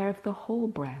be aware of the whole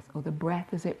breath, or the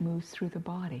breath as it moves through the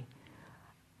body.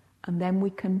 And then we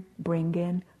can bring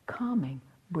in calming,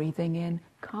 breathing in,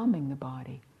 calming the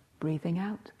body, breathing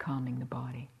out, calming the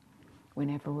body,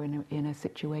 whenever we're in a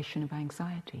situation of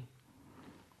anxiety,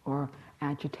 or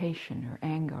agitation, or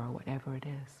anger, or whatever it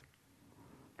is.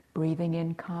 Breathing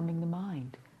in, calming the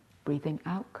mind, breathing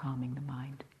out, calming the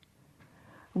mind.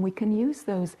 And we can use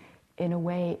those in a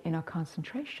way in our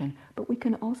concentration, but we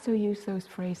can also use those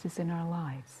phrases in our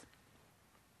lives.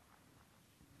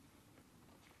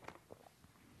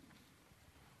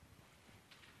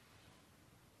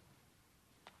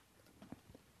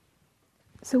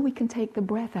 So we can take the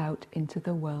breath out into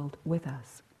the world with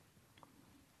us.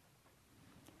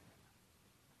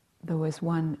 there was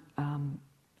one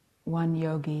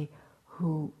yogi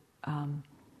who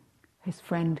his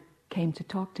friend came to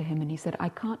talk to him, and he said, "I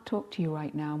can't talk to you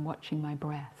right now, I'm watching my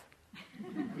breath."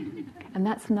 And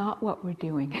that's not what we're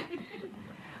doing.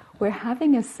 We're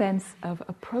having a sense of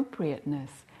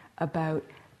appropriateness about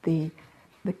the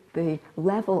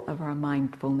level of our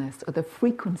mindfulness, or the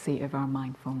frequency of our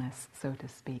mindfulness, so to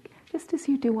speak, just as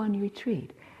you do on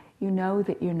retreat. You know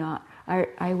that you're not...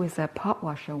 I was a pot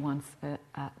washer once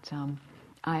at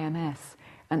IMS,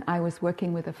 and I was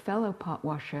working with a fellow pot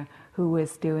washer who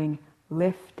was doing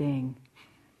lifting,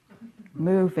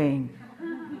 moving,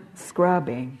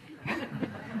 scrubbing,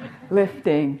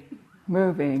 lifting,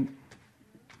 moving,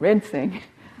 rinsing.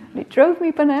 It drove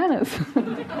me bananas.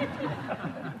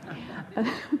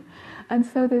 And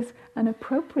so there's an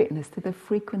appropriateness to the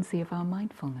frequency of our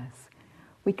mindfulness.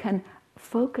 We can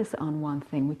focus on one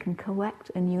thing, we can collect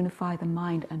and unify the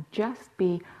mind and just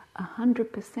be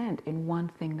 100% in one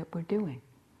thing that we're doing.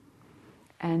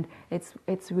 And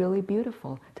it's really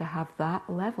beautiful to have that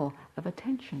level of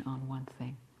attention on one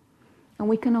thing. And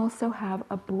we can also have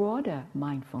a broader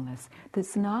mindfulness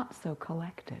that's not so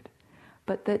collected,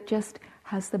 but that just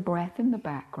has the breath in the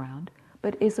background,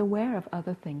 but is aware of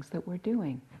other things that we're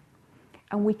doing.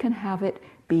 And we can have it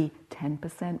be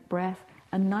 10% breath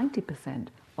and 90%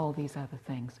 all these other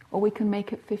things. Or we can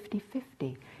make it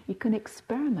 50-50. You can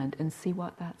experiment and see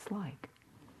what that's like.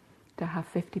 To have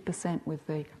 50% with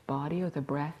the body or the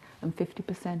breath and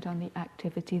 50% on the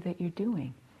activity that you're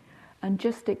doing. And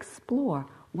just explore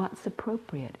what's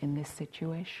appropriate in this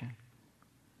situation.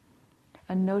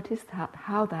 And notice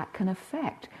how that can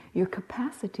affect your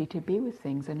capacity to be with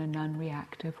things in a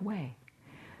non-reactive way.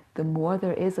 The more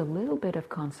there is a little bit of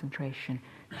concentration,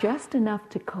 just enough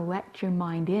to collect your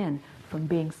mind in from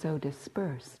being so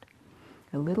dispersed,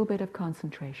 a little bit of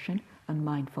concentration and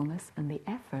mindfulness and the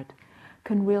effort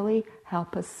can really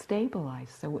help us stabilize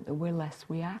so that we're less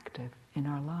reactive in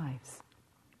our lives.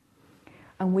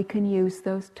 And we can use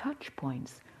those touch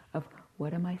points of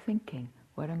what am I thinking,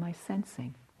 what am I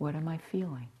sensing, what am I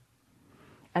feeling?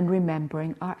 And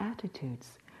remembering our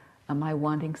attitudes. Am I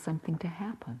wanting something to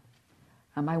happen?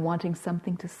 Am I wanting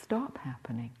something to stop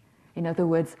happening? In other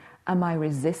words, am I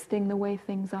resisting the way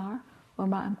things are? Or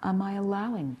am I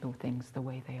allowing the things the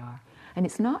way they are? And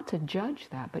it's not to judge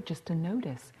that, but just to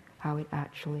notice how it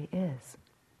actually is.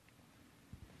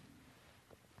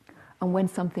 And when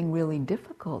something really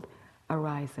difficult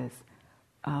arises,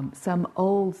 some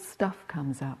old stuff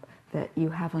comes up that you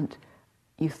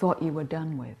thought you were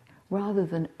done with, rather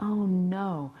than, oh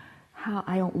no,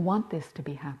 I don't want this to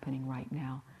be happening right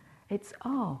now. It's,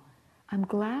 oh, I'm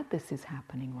glad this is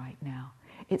happening right now.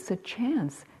 It's a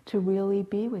chance to really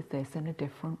be with this in a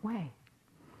different way.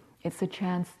 It's a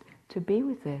chance to be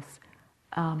with this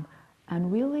and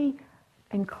really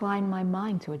incline my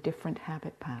mind to a different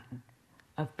habit pattern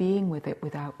of being with it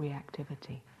without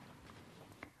reactivity.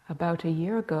 About a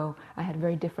year ago, I had a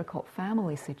very difficult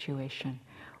family situation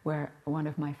where one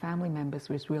of my family members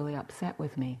was really upset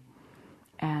with me.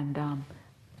 And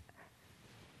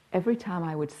every time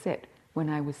I would sit when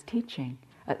I was teaching,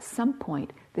 at some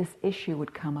point this issue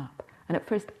would come up. And at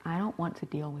first, I don't want to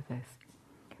deal with this.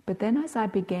 But then as I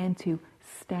began to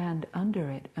stand under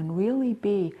it and really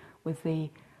be with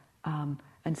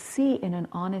and see in an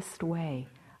honest way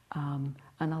and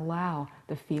allow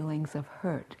the feelings of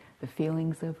hurt, the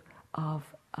feelings of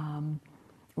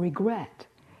regret,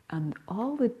 and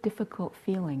all the difficult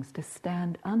feelings, to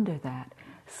stand under that,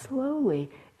 slowly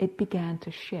it began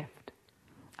to shift.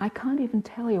 I can't even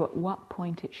tell you at what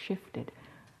point it shifted.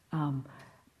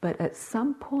 But at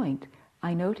some point,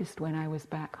 I noticed when I was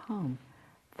back home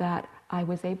that I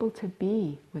was able to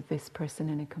be with this person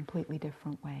in a completely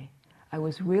different way. I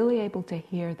was really able to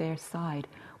hear their side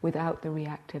without the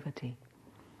reactivity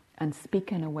and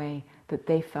speak in a way that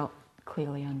they felt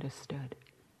clearly understood.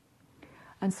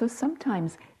 And so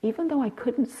sometimes, even though I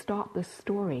couldn't stop the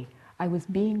story, I was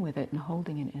being with it and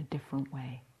holding it in a different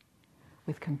way,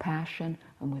 with compassion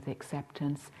and with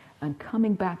acceptance, and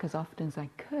coming back as often as I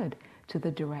could to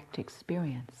the direct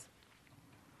experience.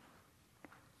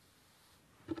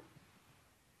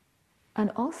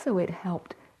 And also it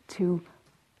helped to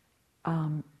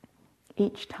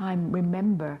each time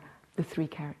remember the three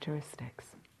characteristics.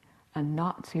 And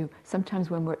not to,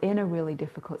 sometimes when we're in a really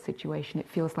difficult situation, it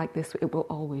feels like this, it will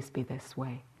always be this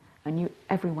way. And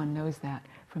everyone knows that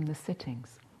from the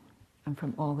sittings and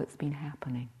from all that's been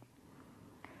happening.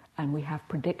 And we have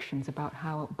predictions about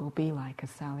how it will be like, as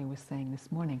Sally was saying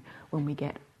this morning, when we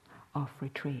get off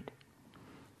retreat.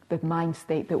 The mind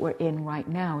state that we're in right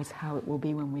now is how it will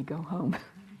be when we go home.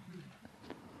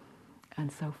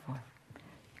 And so forth.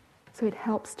 So it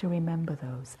helps to remember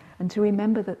those, and to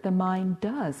remember that the mind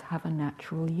does have a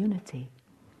natural unity,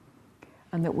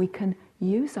 and that we can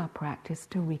use our practice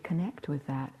to reconnect with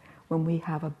that when we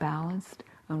have a balanced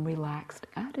and relaxed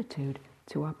attitude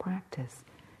to our practice,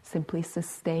 simply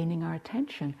sustaining our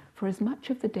attention for as much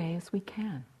of the day as we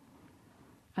can.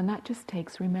 And that just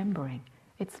takes remembering.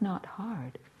 It's not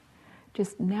hard.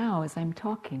 Just now, as I'm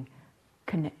talking,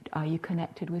 are you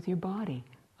connected with your body?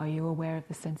 Are you aware of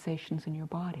the sensations in your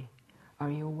body?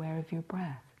 Are you aware of your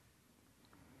breath?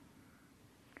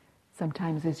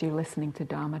 Sometimes as you're listening to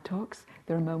Dharma talks,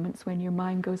 there are moments when your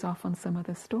mind goes off on some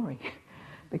other story.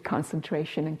 The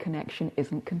concentration and connection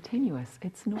isn't continuous.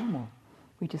 It's normal.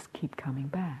 We just keep coming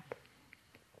back.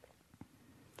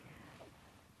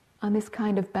 And this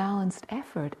kind of balanced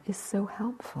effort is so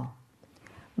helpful.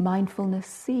 Mindfulness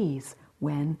sees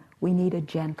when we need a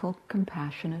gentle,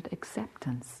 compassionate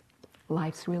acceptance.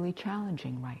 Life's really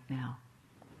challenging right now.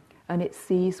 And it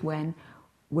sees when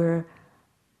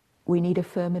we need a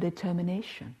firmer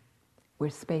determination. We're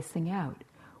spacing out.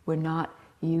 We're not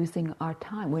using our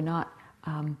time. We're not,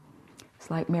 it's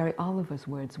like Mary Oliver's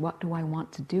words, what do I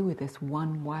want to do with this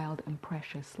one wild and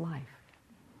precious life?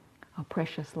 Our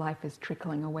precious life is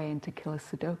trickling away into killer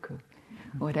Sudoku,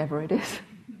 whatever it is.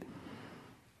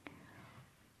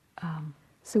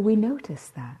 So we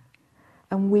notice that.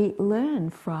 And we learn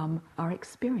from our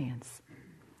experience.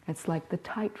 It's like the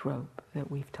tightrope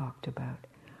that we've talked about,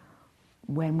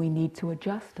 when we need to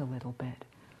adjust a little bit.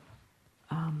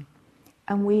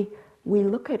 And we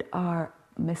look at our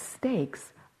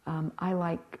mistakes. I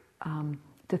like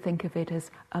to think of it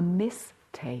as a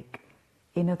mistake.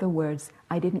 In other words,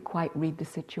 I didn't quite read the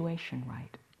situation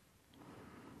right.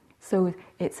 So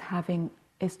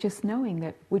it's just knowing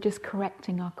that we're just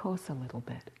correcting our course a little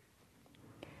bit.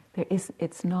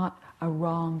 It's not a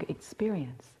wrong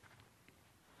experience.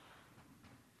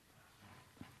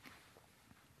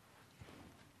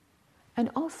 And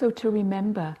also to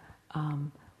remember,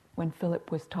 when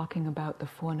Philip was talking about the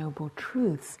Four Noble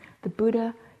Truths, the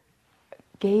Buddha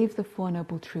gave the Four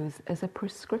Noble Truths as a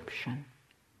prescription.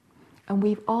 And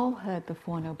we've all heard the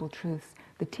Four Noble Truths,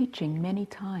 the teaching, many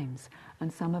times.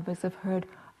 And some of us have heard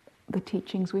the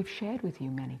teachings we've shared with you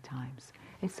many times.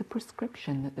 It's a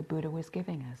prescription that the Buddha was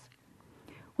giving us.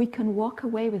 We can walk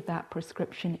away with that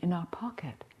prescription in our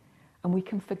pocket, and we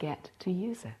can forget to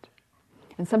use it.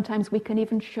 And sometimes we can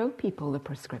even show people the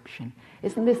prescription.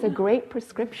 Isn't this a great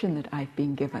prescription that I've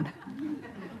been given?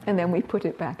 And then we put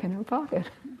it back in our pocket.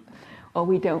 Or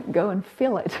we don't go and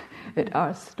fill it at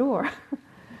our store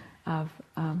of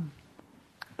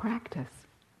practice.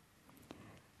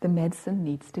 The medicine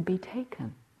needs to be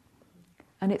taken.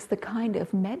 And it's the kind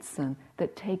of medicine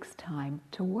that takes time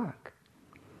to work.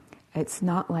 It's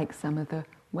not like some of the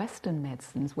Western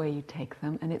medicines where you take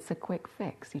them and it's a quick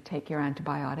fix. You take your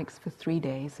antibiotics for 3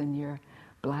 days and your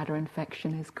bladder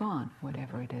infection is gone,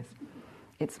 whatever it is.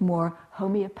 It's more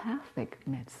homeopathic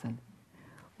medicine.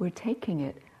 We're taking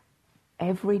it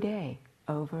every day,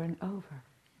 over and over.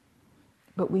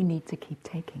 But we need to keep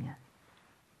taking it.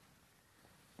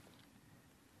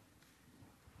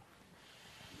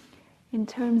 In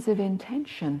terms of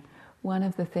intention, one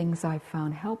of the things I've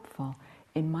found helpful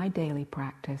in my daily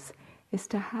practice is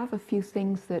to have a few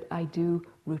things that I do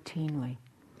routinely.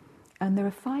 And there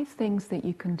are 5 things that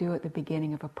you can do at the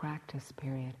beginning of a practice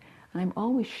period. And I'm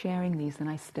always sharing these and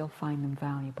I still find them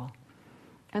valuable.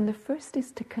 And the first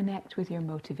is to connect with your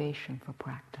motivation for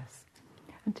practice.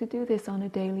 And to do this on a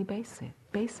daily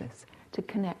basis, to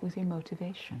connect with your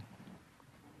motivation.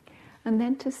 And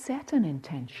then to set an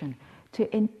intention, to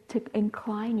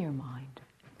incline your mind.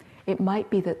 It might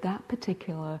be that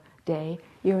particular day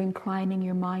you're inclining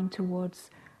your mind towards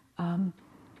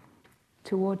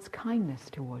kindness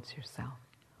towards yourself,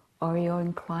 or you're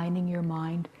inclining your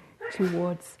mind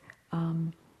towards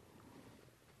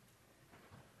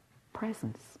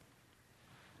presence.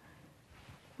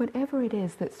 Whatever it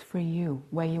is that's for you,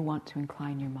 where you want to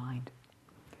incline your mind.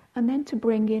 And then to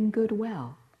bring in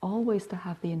goodwill, always to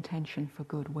have the intention for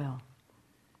goodwill.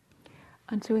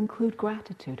 And to include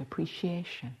gratitude,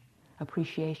 appreciation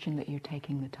that you're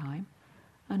taking the time,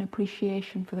 and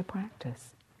appreciation for the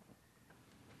practice.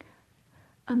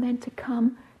 And then to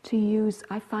come to use,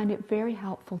 I find it very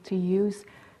helpful to use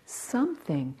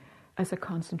something as a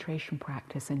concentration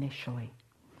practice initially.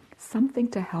 Something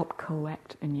to help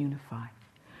collect and unify.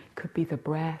 Could be the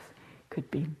breath,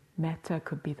 could be metta,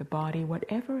 could be the body,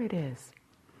 whatever it is.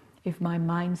 If my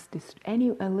mind's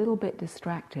a little bit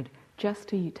distracted, just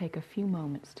to take a few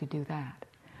moments to do that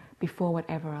before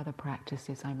whatever other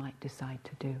practices I might decide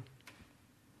to do.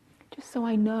 Just so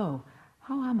I know,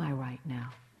 how am I right now?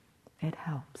 It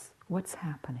helps. What's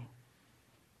happening?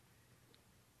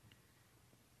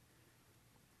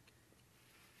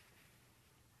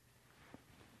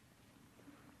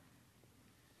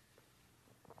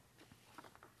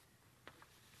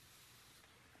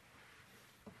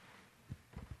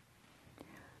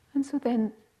 And so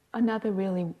then another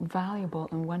really valuable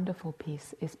and wonderful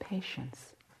piece is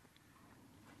patience.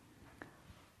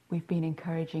 We've been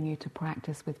encouraging you to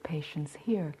practice with patience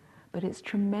here, but it's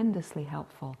tremendously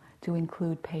helpful to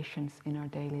include patience in our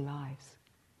daily lives.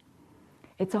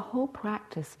 It's a whole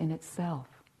practice in itself,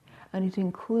 and it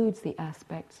includes the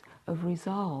aspects of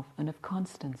resolve and of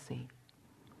constancy.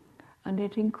 And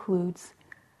it includes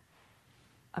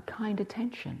a kind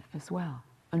attention as well,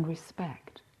 and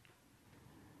respect.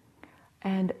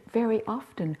 And very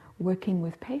often, working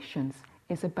with patience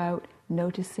is about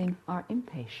noticing our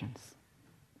impatience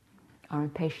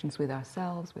with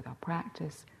ourselves, with our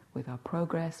practice, with our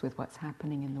progress, with what's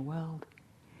happening in the world.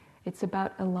 It's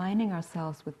about aligning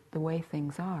ourselves with the way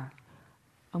things are,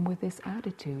 and with this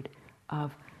attitude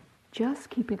of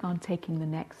just keeping on taking the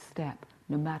next step,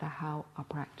 no matter how our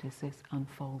practice is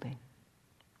unfolding.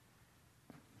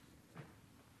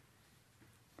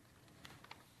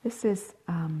 This is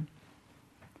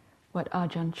what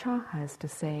Ajahn Chah has to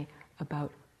say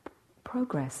about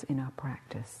progress in our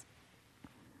practice.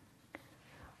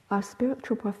 Our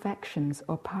spiritual perfections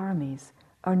or paramis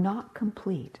are not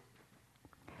complete.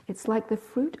 It's like the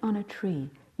fruit on a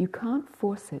tree. You can't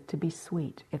force it to be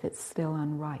sweet if it's still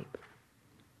unripe.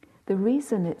 The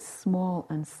reason it's small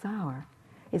and sour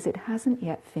is it hasn't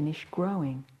yet finished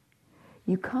growing.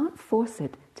 You can't force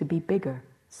it to be bigger,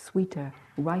 sweeter,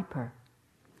 riper.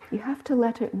 You have to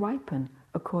let it ripen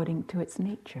according to its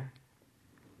nature.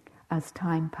 As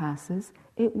time passes,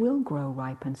 it will grow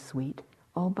ripe and sweet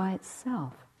all by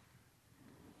itself.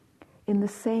 In the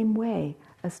same way,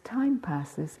 as time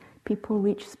passes, people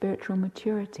reach spiritual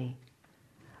maturity.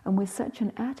 And with such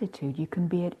an attitude, you can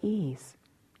be at ease.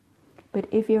 But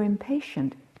if you're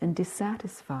impatient and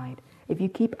dissatisfied, if you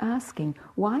keep asking,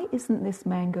 why isn't this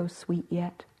mango sweet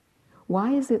yet?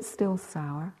 Why is it still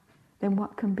sour? Then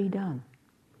what can be done?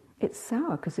 It's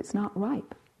sour because it's not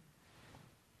ripe.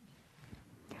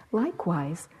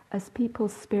 Likewise, as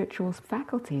people's spiritual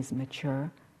faculties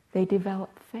mature, they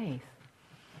develop faith.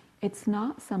 It's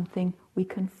not something we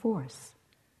can force.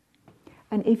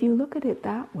 And if you look at it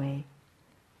that way,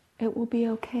 it will be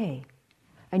okay.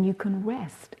 And you can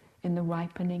rest in the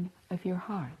ripening of your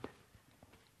heart.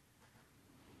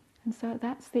 And so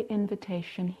that's the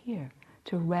invitation here,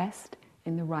 to rest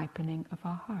in the ripening of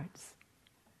our hearts.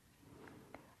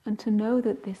 And to know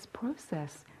that this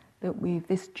process,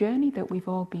 this journey that we've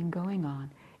all been going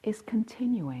on is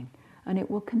continuing, and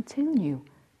it will continue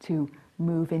to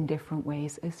move in different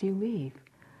ways as you leave.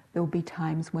 There will be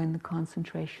times when the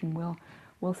concentration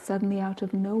will suddenly out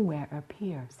of nowhere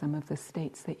appear, some of the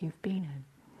states that you've been in.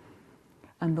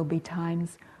 And there'll be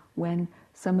times when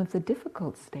some of the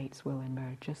difficult states will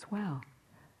emerge as well.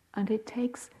 And it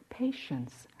takes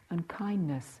patience and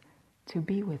kindness to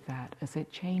be with that as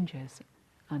it changes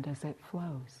and as it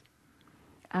flows.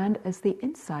 And as the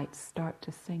insights start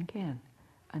to sink in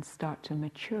and start to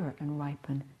mature and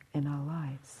ripen in our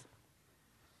lives.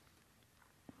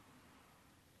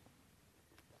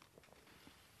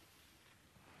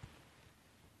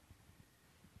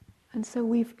 And so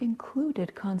we've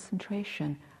included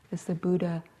concentration, as the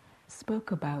Buddha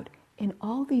spoke about, in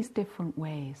all these different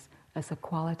ways as a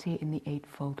quality in the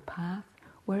Eightfold Path,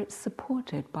 where it's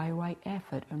supported by right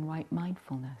effort and right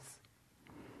mindfulness,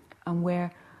 and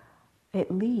where it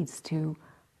leads to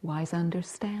wise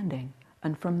understanding,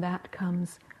 and from that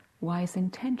comes wise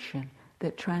intention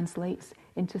that translates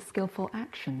into skillful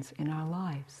actions in our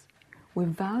lives. We're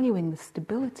valuing the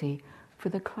stability for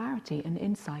the clarity and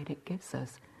insight it gives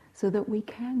us, so that we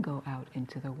can go out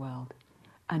into the world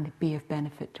and be of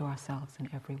benefit to ourselves and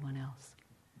everyone else.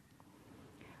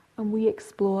 And we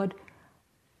explored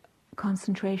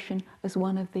concentration as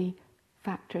one of the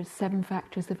 7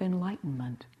 factors of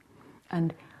enlightenment,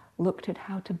 and looked at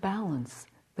how to balance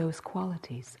those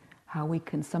qualities, how we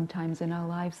can sometimes in our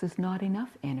lives there's not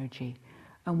enough energy,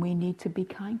 and we need to be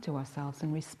kind to ourselves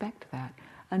and respect that,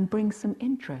 and bring some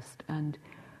interest and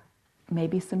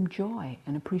maybe some joy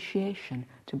and appreciation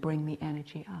to bring the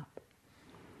energy up.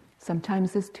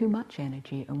 Sometimes there's too much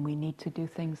energy and we need to do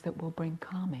things that will bring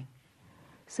calming.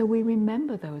 So we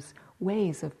remember those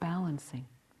ways of balancing.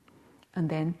 And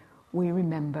then we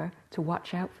remember to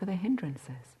watch out for the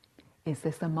hindrances. Is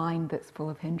this a mind that's full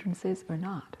of hindrances or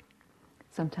not?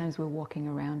 Sometimes we're walking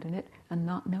around in it and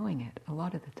not knowing it a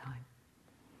lot of the time.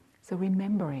 So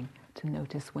remembering to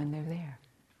notice when they're there.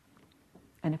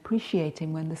 And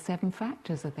appreciating when the 7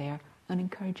 factors are there and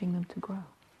encouraging them to grow.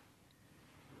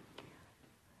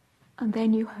 And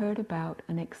then you heard about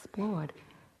and explored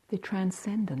the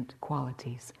transcendent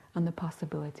qualities and the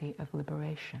possibility of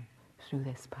liberation through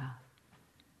this path.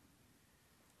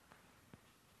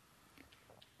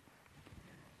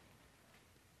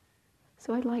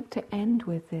 So I'd like to end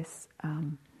with this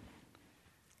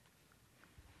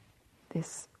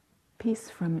this piece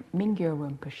from Mingyur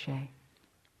Rinpoche.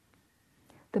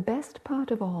 The best part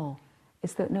of all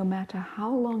is that no matter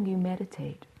how long you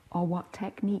meditate or what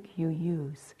technique you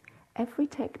use, every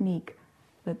technique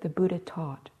that the Buddha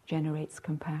taught generates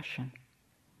compassion.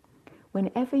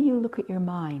 Whenever you look at your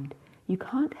mind, you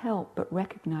can't help but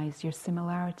recognize your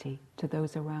similarity to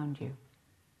those around you.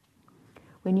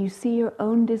 When you see your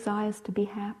own desires to be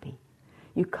happy,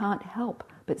 you can't help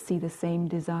but see the same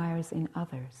desires in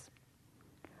others.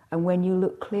 And when you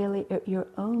look clearly at your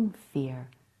own fear,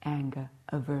 anger,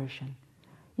 aversion,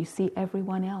 you see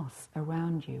everyone else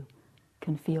around you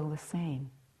can feel the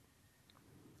same.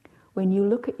 When you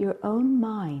look at your own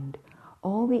mind,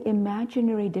 all the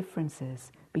imaginary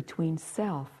differences between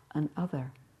self and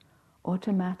other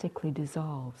automatically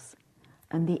dissolves,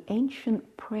 and the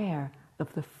ancient prayer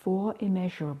of the four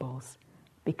immeasurables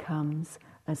becomes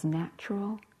as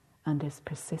natural and as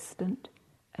persistent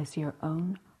as your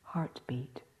own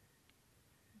heartbeat.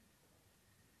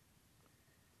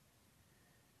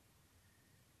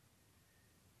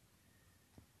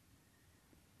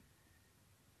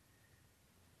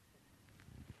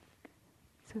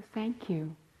 So thank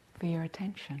you for your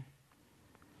attention.